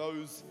pray for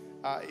those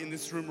in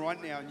this room right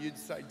now. And you'd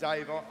say,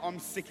 Dave, I'm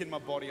sick in my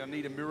body. I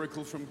need a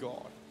miracle from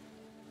God.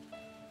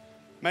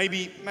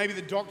 Maybe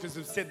the doctors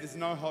have said there's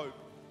no hope.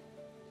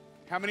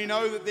 How many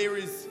know that there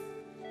is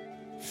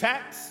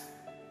facts,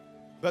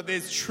 but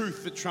there's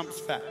truth that trumps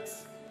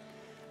facts?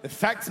 The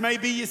facts may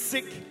be you're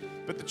sick,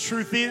 But the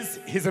truth is,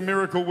 He's a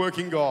miracle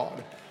working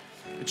God.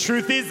 The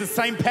truth is, the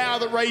same power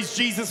that raised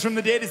Jesus from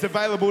the dead is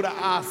available to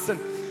us. And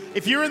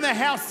if you're in the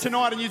house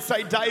tonight and you'd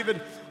say, David,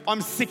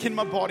 I'm sick in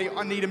my body,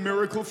 I need a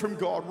miracle from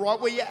God, right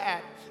where you're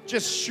at,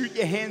 just shoot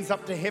your hands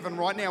up to heaven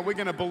right now. We're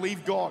going to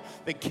believe God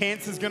that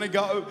cancer's going to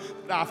go,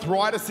 that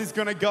arthritis is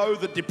going to go,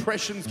 that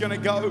depression's going to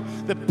go,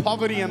 that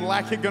poverty and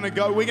lack are going to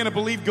go. We're going to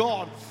believe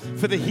God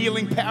for the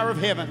healing power of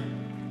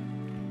heaven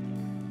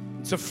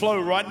to flow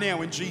right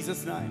now in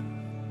Jesus' name.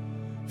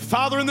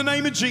 Father, in the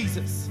name of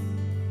Jesus,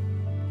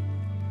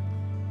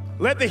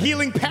 let the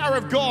healing power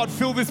of God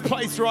fill this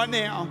place right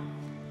now.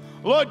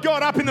 Lord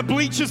God, up in the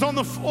bleachers on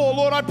the floor,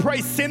 Lord, I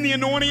pray, send the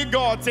anointing of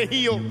God to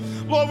heal.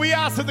 Lord, we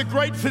ask that the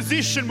great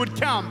physician would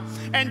come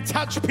and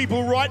touch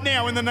people right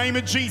now in the name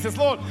of Jesus.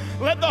 Lord,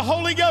 let the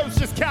Holy Ghost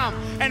just come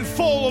and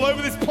fall all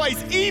over this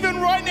place,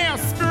 even right now,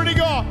 Spirit of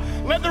God.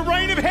 Let the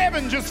rain of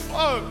heaven just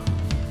flow.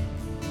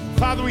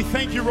 Father, we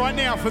thank you right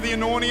now for the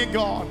anointing of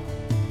God.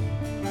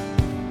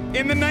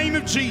 In the name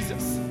of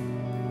Jesus.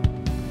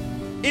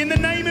 In the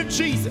name of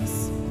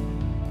Jesus.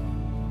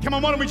 Come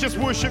on, why don't we just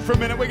worship for a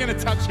minute? We're going to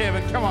touch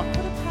heaven. Come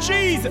on.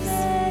 Jesus.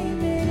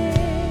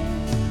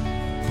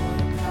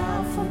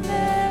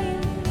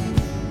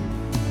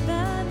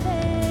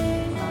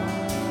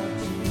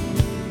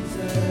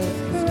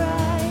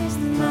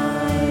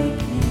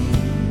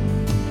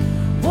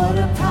 What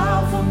a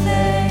powerful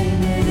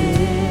name it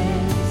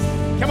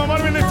is. Come on, why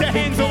don't we lift our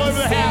hands all over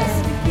the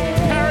house?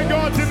 Power of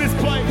God's in this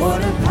place.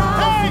 What a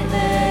powerful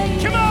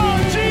name. Come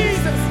on,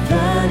 Jesus.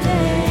 The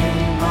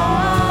name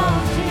of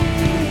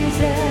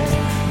Jesus.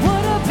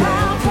 What a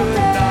powerful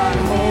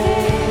name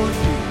it is.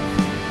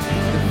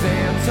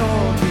 Advance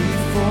all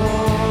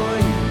before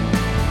you.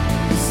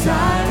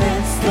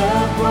 Silence the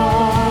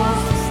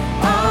voice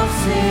of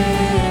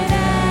sin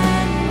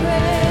and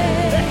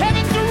grace. The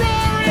heavens are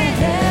roaring.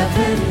 The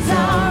heavens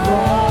are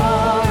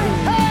roaring.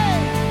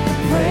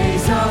 Hey.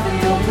 Praise of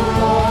your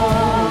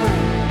glory.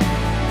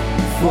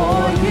 For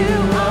you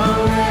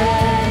are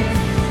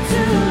raised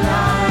to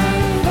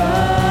life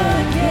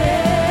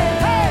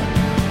again.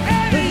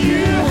 And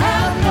You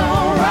have no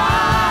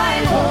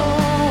rival.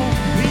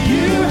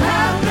 You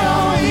have no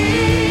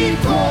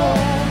equal.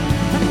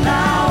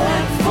 Now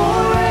and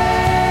forever.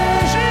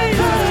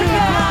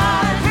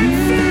 God, you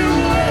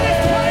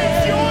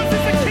reign. yours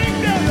is the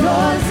kingdom.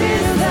 Yours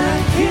is the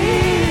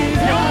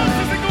kingdom. Yours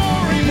is the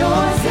glory.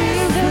 Yours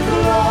is the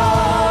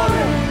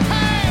glory.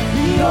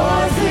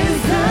 Yours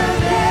is the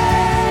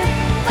name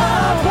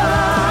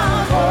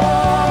above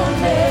all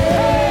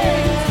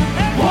names.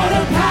 What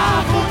a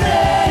powerful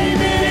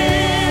name it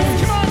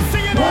is. Come on,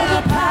 sing it What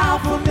out. a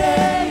powerful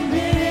name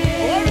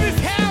it All over is. this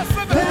house,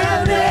 let the The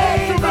power of God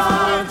name fill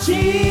of this place.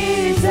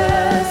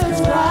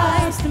 Jesus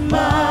Christ,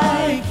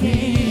 my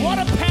King. What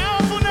a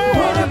powerful name.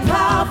 What a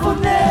powerful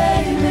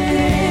name it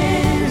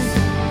is.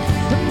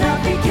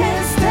 Nothing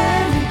can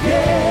stand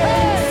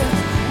against.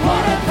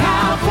 What a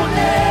powerful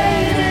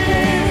name it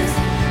is.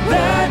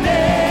 The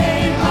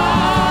name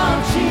of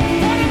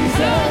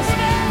Jesus.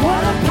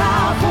 What a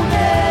powerful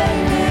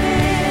name it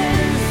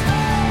is.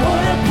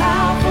 What a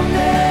powerful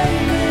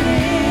name it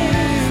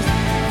is.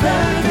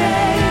 The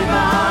name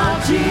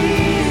of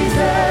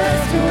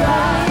Jesus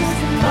Christ,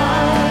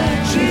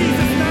 my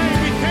Jesus' King. name,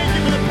 we thank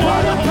you for the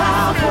What power a of the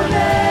powerful Holy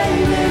Spirit.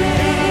 name it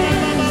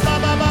is.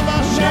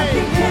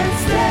 Nothing can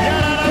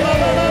stand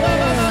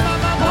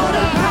against. What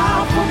a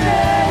powerful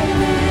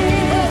name it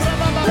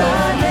is. The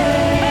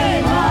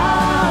name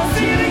of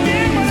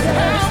Jesus.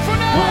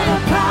 What a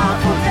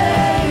powerful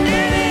name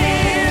it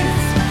is.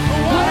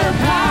 What a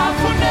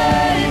powerful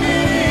name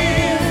it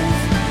is.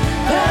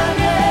 The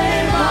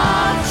name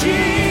of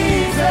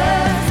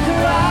Jesus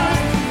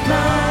Christ,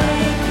 my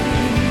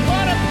King.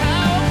 What a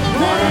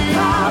powerful What a name.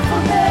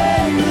 powerful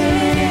name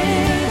it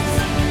is.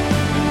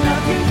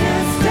 Nothing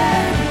can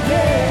stand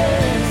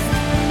against.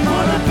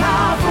 What a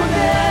powerful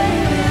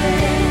name it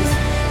is.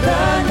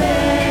 The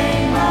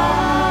name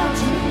of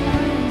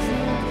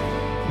Jesus.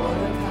 What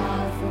a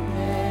powerful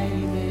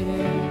name it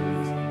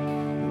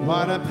is.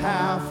 What a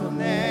powerful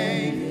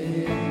name.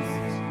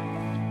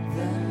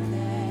 The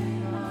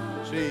name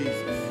of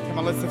Jesus. Come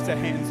on, let's lift our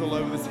hands all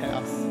over this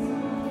house.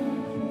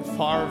 The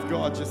fire of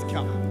God just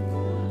come.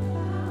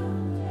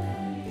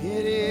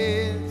 It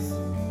is.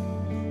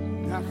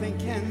 Nothing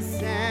can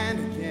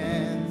stand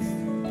against.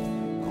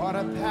 What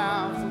a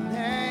powerful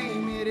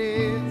name it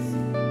is.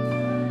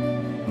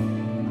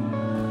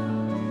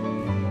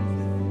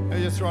 Now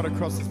just right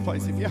across this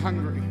place, if you're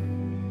hungry,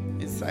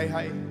 you say,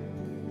 hey,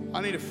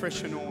 I need a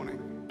fresh anointing.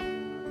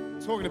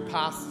 I'm talking to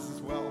pastors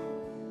as well.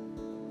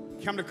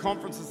 Come to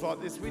conferences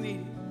like this, we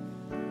need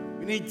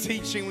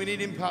teaching, we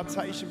need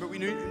impartation, but we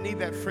need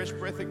that fresh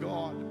breath of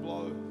God to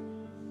blow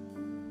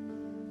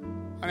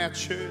on our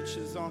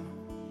churches, on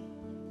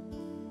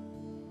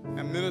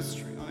our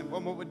ministry,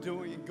 on what we're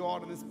doing in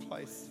God in this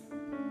place.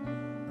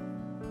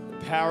 The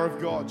power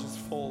of God just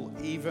fall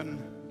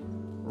even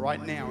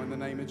right now in the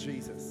name of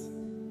Jesus.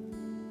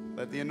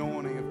 Let the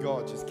anointing of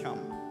God just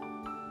come.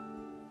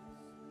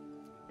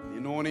 The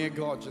anointing of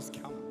God just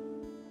come.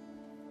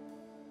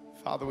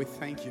 Father, we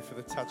thank you for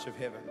the touch of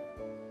heaven.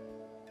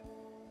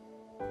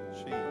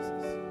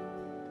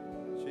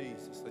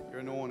 Jesus, let your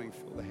anointing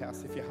fill the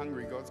house. If you're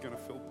hungry, God's going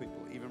to fill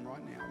people even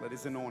right now. Let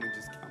his anointing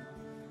just come.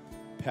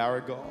 Power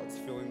of God's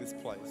filling this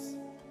place.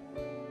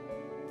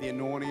 The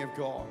anointing of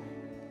God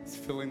is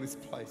filling this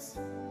place.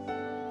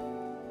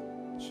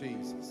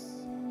 Jesus.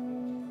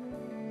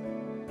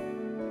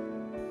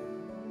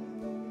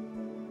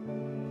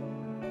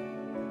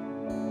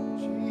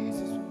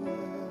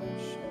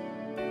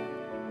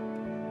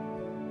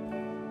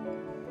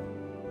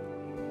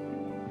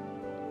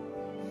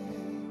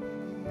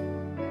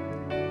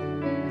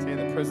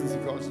 The presence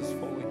of God's just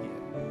falling here.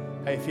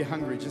 Hey, if you're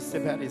hungry, just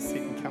step out of your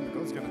seat and come.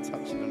 God's going to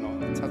touch you tonight.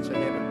 The touch of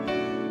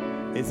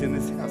heaven is in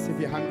this house. If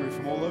you're hungry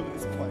from all over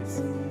this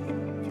place,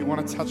 if you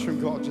want a touch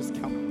from God, just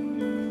come.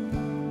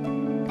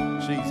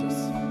 Jesus.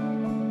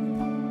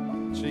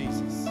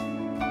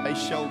 Hey,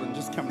 Sheldon,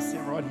 just come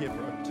stand right here,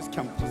 bro. Just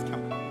come.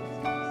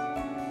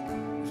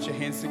 Lift your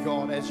hands to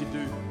God as you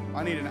do.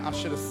 I need an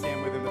usher to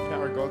stand with him. The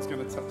power of God's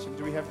going to touch him.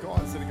 Do we have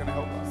guys that are going to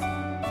help us?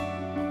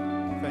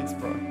 Thanks,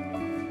 bro.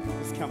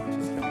 Just come.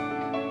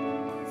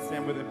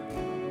 Stand with him.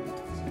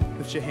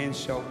 Lift your hands,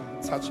 Sheldon.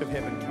 The touch of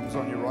heaven comes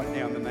on you right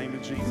now in the name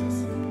of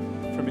Jesus.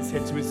 From his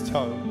head to his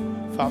toe.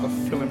 Father,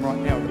 fill him right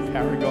now with the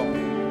power of God.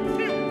 Fill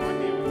him right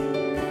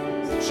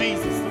now.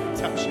 Jesus,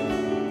 touch him.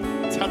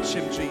 Touch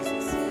him,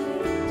 Jesus.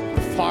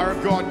 The fire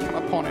of God come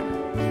upon him.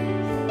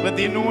 Let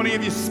the anointing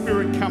of your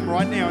spirit come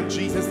right now in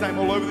Jesus' name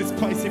all over this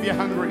place if you're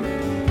hungry.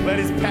 Let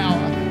his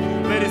power,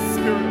 let his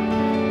spirit,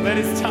 let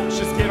his touch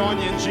just get on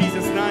you in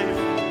Jesus' name.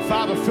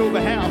 Father, fill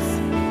the house.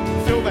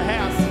 Fill the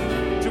house.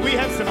 Do we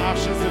have some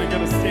ushers that are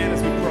going to stand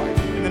as we pray?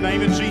 In the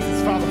name of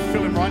Jesus, Father,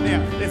 fill him right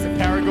now. There's a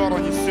power of God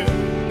on your shirt.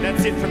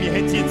 That's it, from your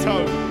head to your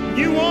toe.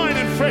 New wine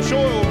and fresh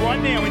oil right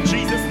now in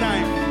Jesus'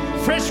 name.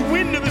 Fresh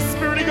wind of the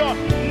Spirit of God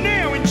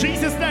now in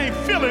Jesus' name.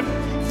 Fill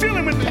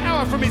him with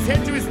power from his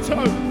head to his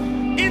toe.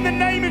 In the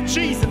name of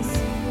Jesus.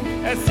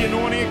 That's the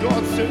anointing of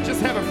God, sir.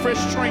 Just have a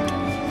fresh drink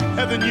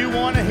of the new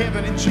wine of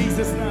heaven in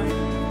Jesus' name.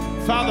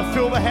 Father,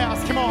 fill the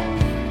house. Come on.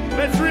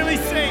 Let's really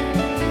sing.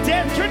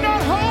 Death could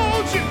not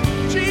hold you,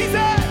 Jesus.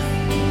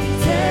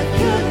 Death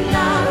could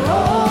not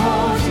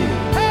hold you.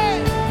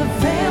 Hey, The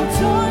veil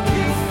torn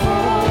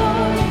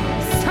before you.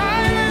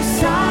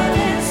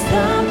 Silence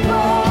the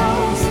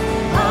bones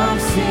of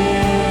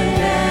sin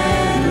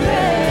and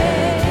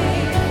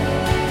rain.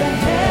 The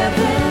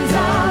heavens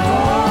are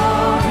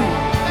holy.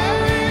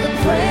 The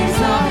praise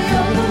of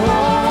your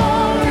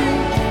glory.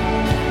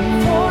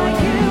 For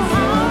you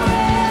are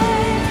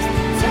raised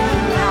to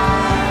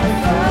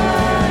life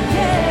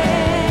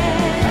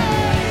again.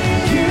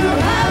 You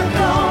have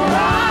no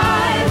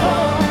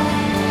rival.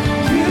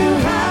 You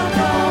have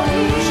no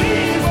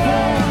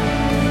equal.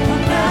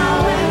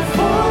 Now and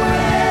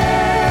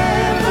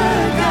forever,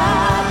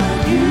 God,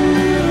 you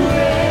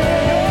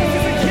reign.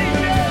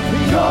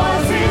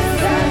 Yours is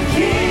the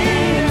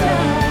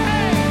kingdom.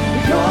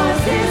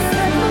 Yours is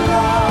the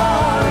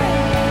glory.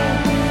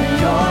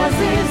 Yours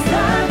is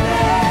the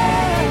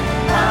name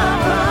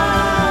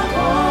above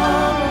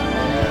all.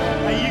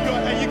 Are you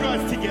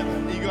guys together?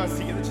 Are you guys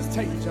together? Just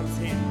take each other's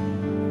hand.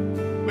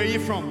 Where are you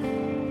from?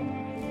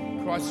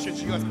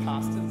 Christchurch, you guys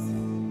pastors.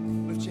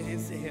 Lift your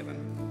hands to heaven.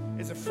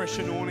 There's a fresh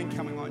anointing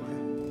coming on you.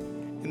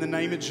 In the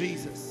name of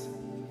Jesus.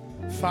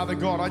 Father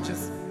God, I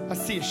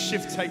see a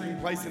shift taking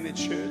place in their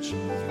church.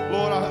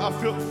 Lord, I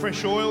feel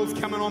fresh oils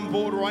coming on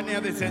board right now.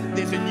 There's a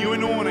new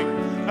anointing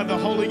of the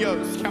Holy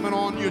Ghost coming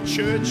on your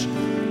church.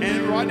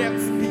 And right now,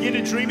 begin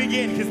to dream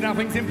again, because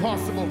nothing's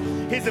impossible.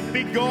 He's a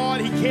big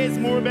God. He cares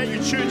more about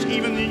your church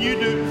even than you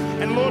do.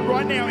 And Lord,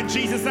 right now, in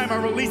Jesus' name, I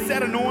release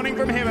that anointing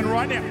from heaven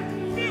right now.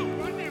 Feel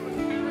right now with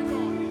the power of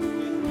God.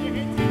 Your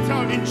head to your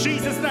toe. In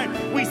Jesus' name,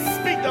 we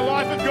speak the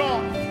life of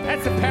God.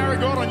 That's the power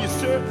of God on you,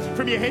 sir.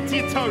 From your head to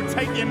your toe,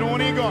 take the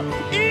anointing of God.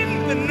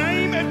 In the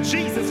name of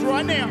Jesus,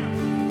 right now,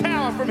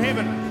 power from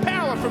heaven,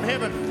 power from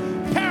heaven,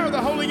 power of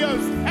the Holy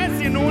Ghost. That's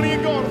the anointing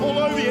of God all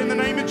over you in the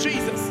name of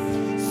Jesus.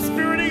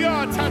 Spirit of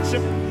God, touch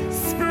him.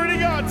 Spirit of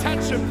God,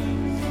 touch him.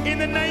 In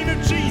the name of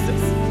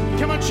Jesus.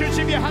 Come on, church,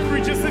 if you're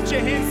hungry, just lift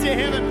your hands to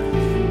heaven.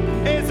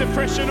 There's a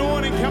fresh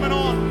anointing coming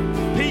on,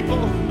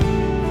 people.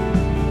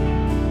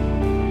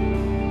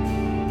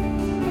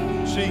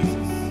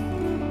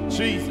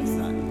 Jesus.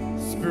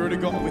 Spirit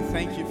of God, we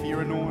thank you for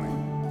your anointing.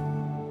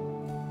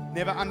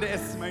 Never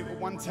underestimate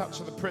one touch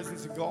of the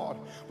presence of God.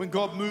 When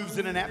God moves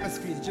in an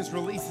atmosphere, He just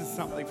releases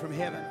something from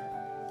heaven.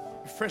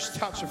 A fresh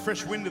touch, a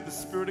fresh wind of the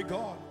Spirit of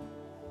God.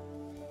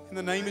 In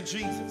the name of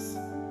Jesus.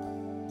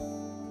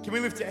 Can we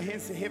lift our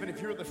hands to heaven?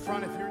 If you're at the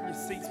front, if you're in your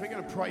seats, we're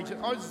going to pray.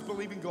 I just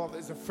believe in God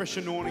there's a fresh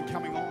anointing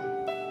coming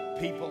on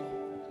people.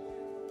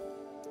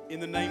 In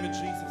the name of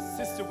Jesus.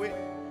 Sister, where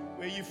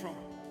are you from?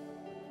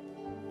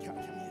 Come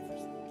here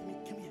first.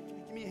 Come here.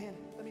 Give me a hand.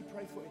 Let me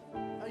pray for you.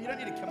 No, you don't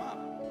need to come up.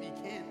 You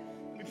can.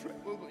 Let me pray.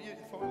 Well, yeah,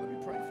 fine. Let me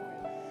pray for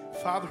you.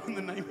 Father, in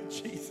the name of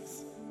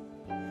Jesus.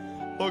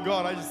 Lord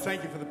God, I just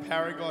thank you for the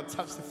power of God.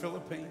 Touch the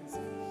Philippines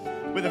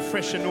with a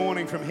fresh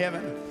anointing from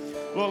heaven.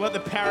 Lord, let the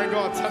power of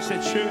God touch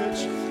their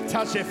church,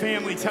 touch their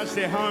family, touch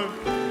their home.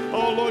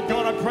 Oh, Lord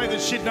God, I pray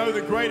that she'd know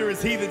that greater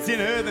is he that's in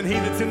her than he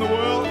that's in the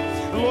world.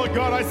 And Lord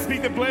God, I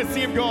speak the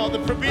blessing of God, the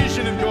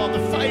provision of God,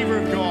 the favor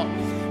of God.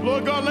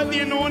 Lord God, let the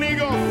anointing of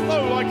God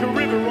flow like a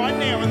river right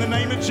now in the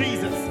name of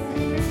Jesus.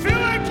 Fill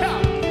our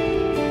cup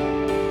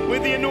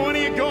with the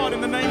anointing of God in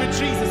the name of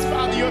Jesus.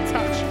 Father, your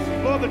touch.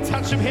 Lord, the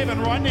touch of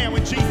heaven right now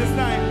in Jesus'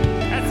 name.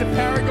 That's the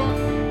power of God.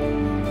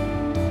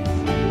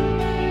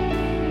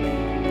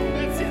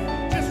 That's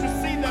it. Just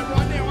receive that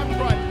right now, I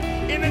pray.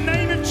 In the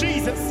name of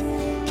Jesus.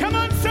 Come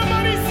on,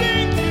 somebody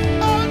sing.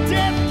 Oh,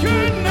 death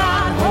could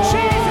not hold.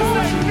 Jesus,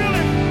 they fill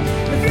it.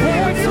 Fill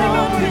it with your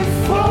anointing.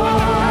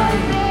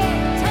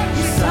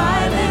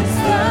 Silence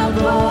the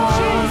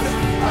voice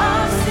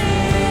of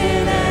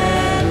sin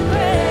and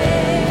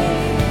rain.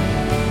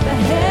 The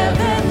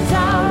heavens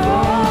are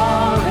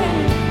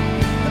roaring,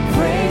 the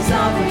praise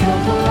of your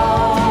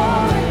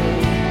glory.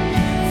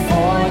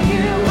 For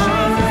you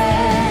are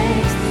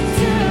raised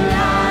to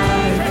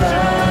life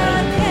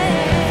again.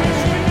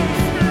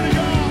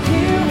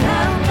 You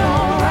have no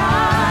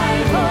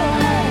rival,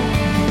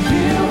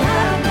 you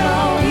have no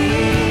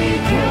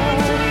equal.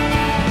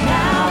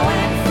 Now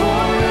and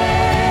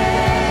forever,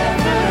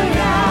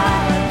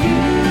 God,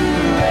 you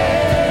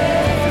reign.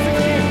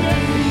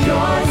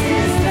 Yours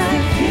is the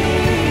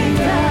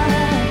kingdom,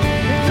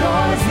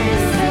 yours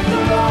is the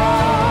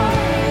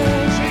glory,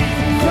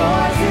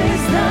 yours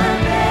is the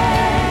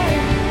name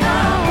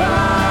above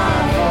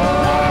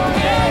all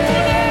names.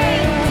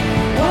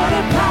 What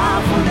a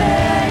powerful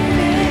name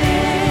it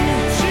is!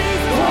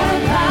 What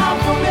a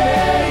powerful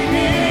name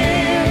it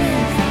is!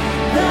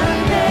 The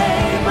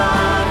name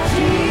of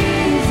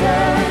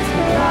Jesus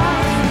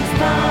Christ,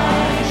 my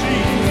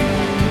Jesus.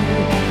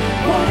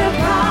 What a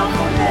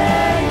powerful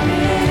name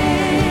it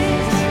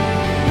is!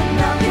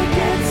 Nothing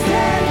can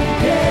stand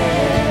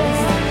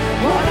against.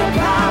 What a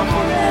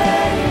powerful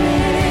name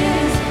it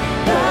is!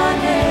 The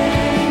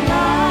name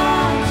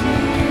of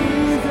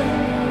Jesus.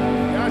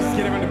 Can I just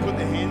get everyone to put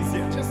their hands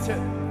down? Just to,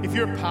 if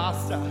you're a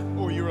pastor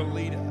or you're a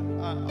leader,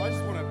 I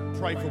just want to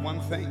pray for one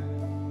thing.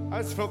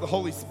 I just felt the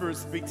Holy Spirit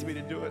speak to me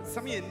to do it.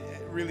 Some of you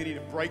really need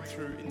a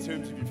breakthrough in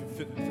terms of your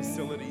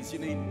facilities. You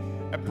need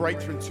a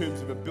breakthrough in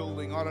terms of a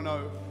building. I don't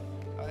know.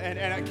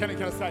 And can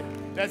I say,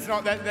 that's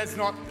not,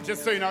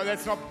 just so you know,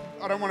 that's not,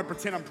 I don't want to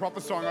pretend I'm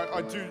prophesying.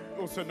 I do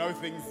also know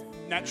things,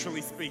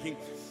 naturally speaking,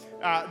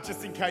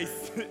 just in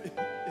case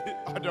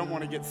I don't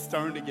want to get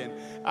stoned again.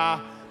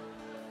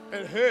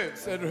 It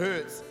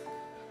hurts.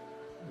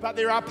 But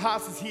there are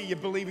pastors here, you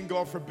believe in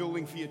God for a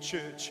building for your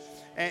church,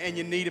 and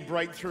you need a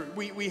breakthrough.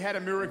 We had a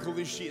miracle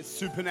this year,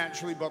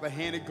 supernaturally by the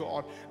hand of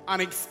God,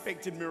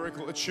 unexpected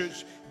miracle, a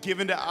church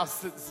given to us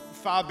that's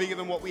far bigger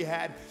than what we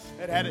had.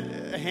 It had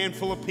a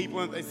handful of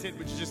people, and they said,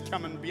 would you just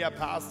come and be our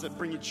pastor,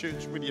 bring your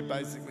church with you,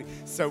 basically.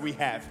 So we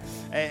have,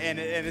 and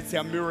it's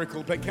our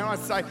miracle. But can I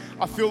say,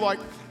 I feel like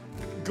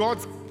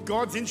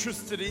God's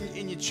interested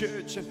in your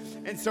church,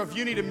 and so if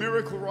you need a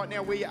miracle right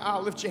now where you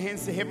are, lift your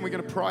hands to heaven. We're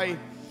going to pray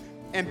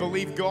and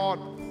believe God.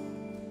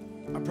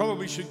 I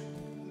probably should,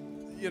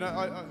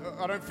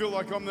 I don't feel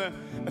like I'm the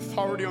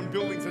authority on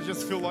buildings. I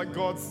just feel like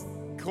God's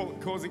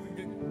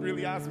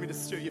really asking me to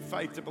stir your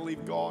faith to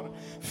believe God.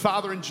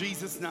 Father, in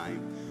Jesus'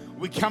 name,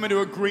 we come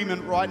into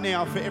agreement right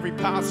now for every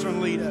pastor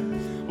and leader.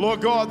 Lord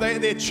God,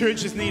 their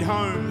churches need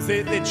homes.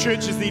 Their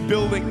churches need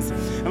buildings.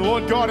 And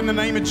Lord God, in the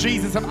name of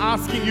Jesus, I'm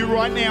asking you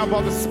right now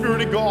by the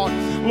Spirit of God,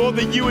 Lord,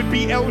 that you would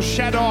be El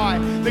Shaddai,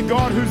 the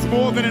God who's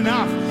more than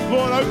enough.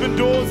 Lord, open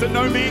doors that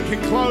no man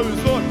can close.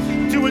 Lord,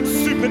 do it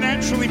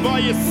supernaturally by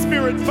your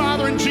Spirit.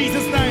 Father, in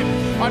Jesus'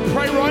 name, I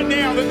pray right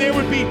now that there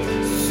would be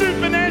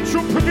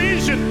supernatural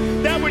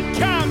provision that would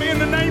come in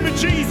the name of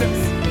Jesus.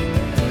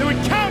 That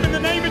would come in the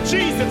name of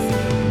Jesus.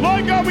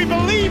 Lord God, we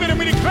believe it and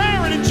we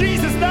declare it in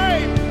Jesus'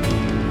 name.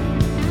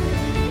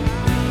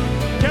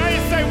 Can I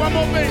just say one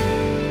more thing?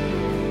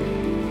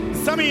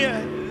 Some of you,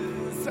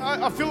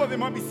 I feel like there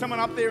might be someone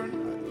up there,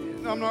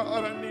 and I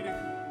don't need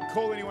to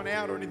call anyone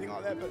out or anything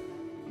like that, but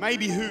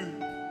maybe who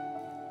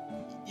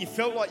you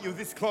felt like you were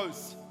this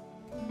close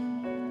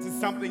to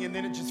something and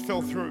then it just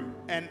fell through,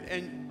 and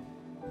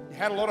you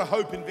had a lot of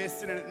hope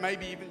invested in it,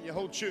 maybe even your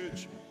whole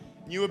church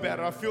knew about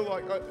it. I feel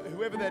like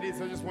whoever that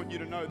is, I just want you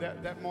to know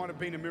that might have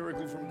been a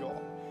miracle from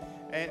God,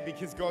 and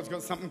because God's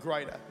got something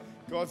greater.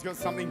 God's got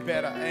something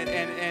better,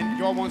 and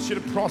God wants you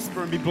to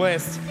prosper and be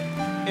blessed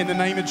in the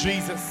name of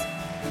Jesus.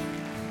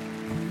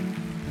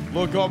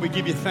 Lord God, we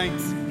give you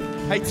thanks.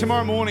 Hey,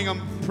 tomorrow morning I'm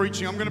going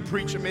to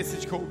preach a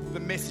message called The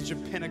Message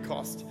of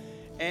Pentecost.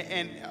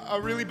 And I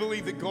really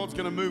believe that God's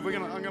going to move. I'm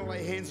going to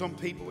lay hands on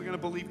people. We're going to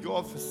believe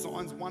God for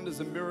signs, wonders,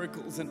 and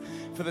miracles, and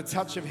for the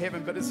touch of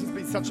heaven. But it's just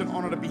been such an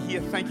honor to be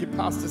here. Thank you,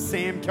 Pastor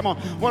Sam. Come on,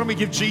 why don't we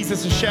give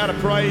Jesus a shout of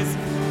praise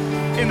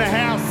in the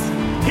house?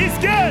 He's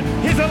good.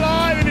 He's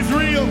alive and he's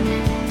real.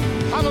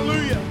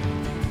 Hallelujah.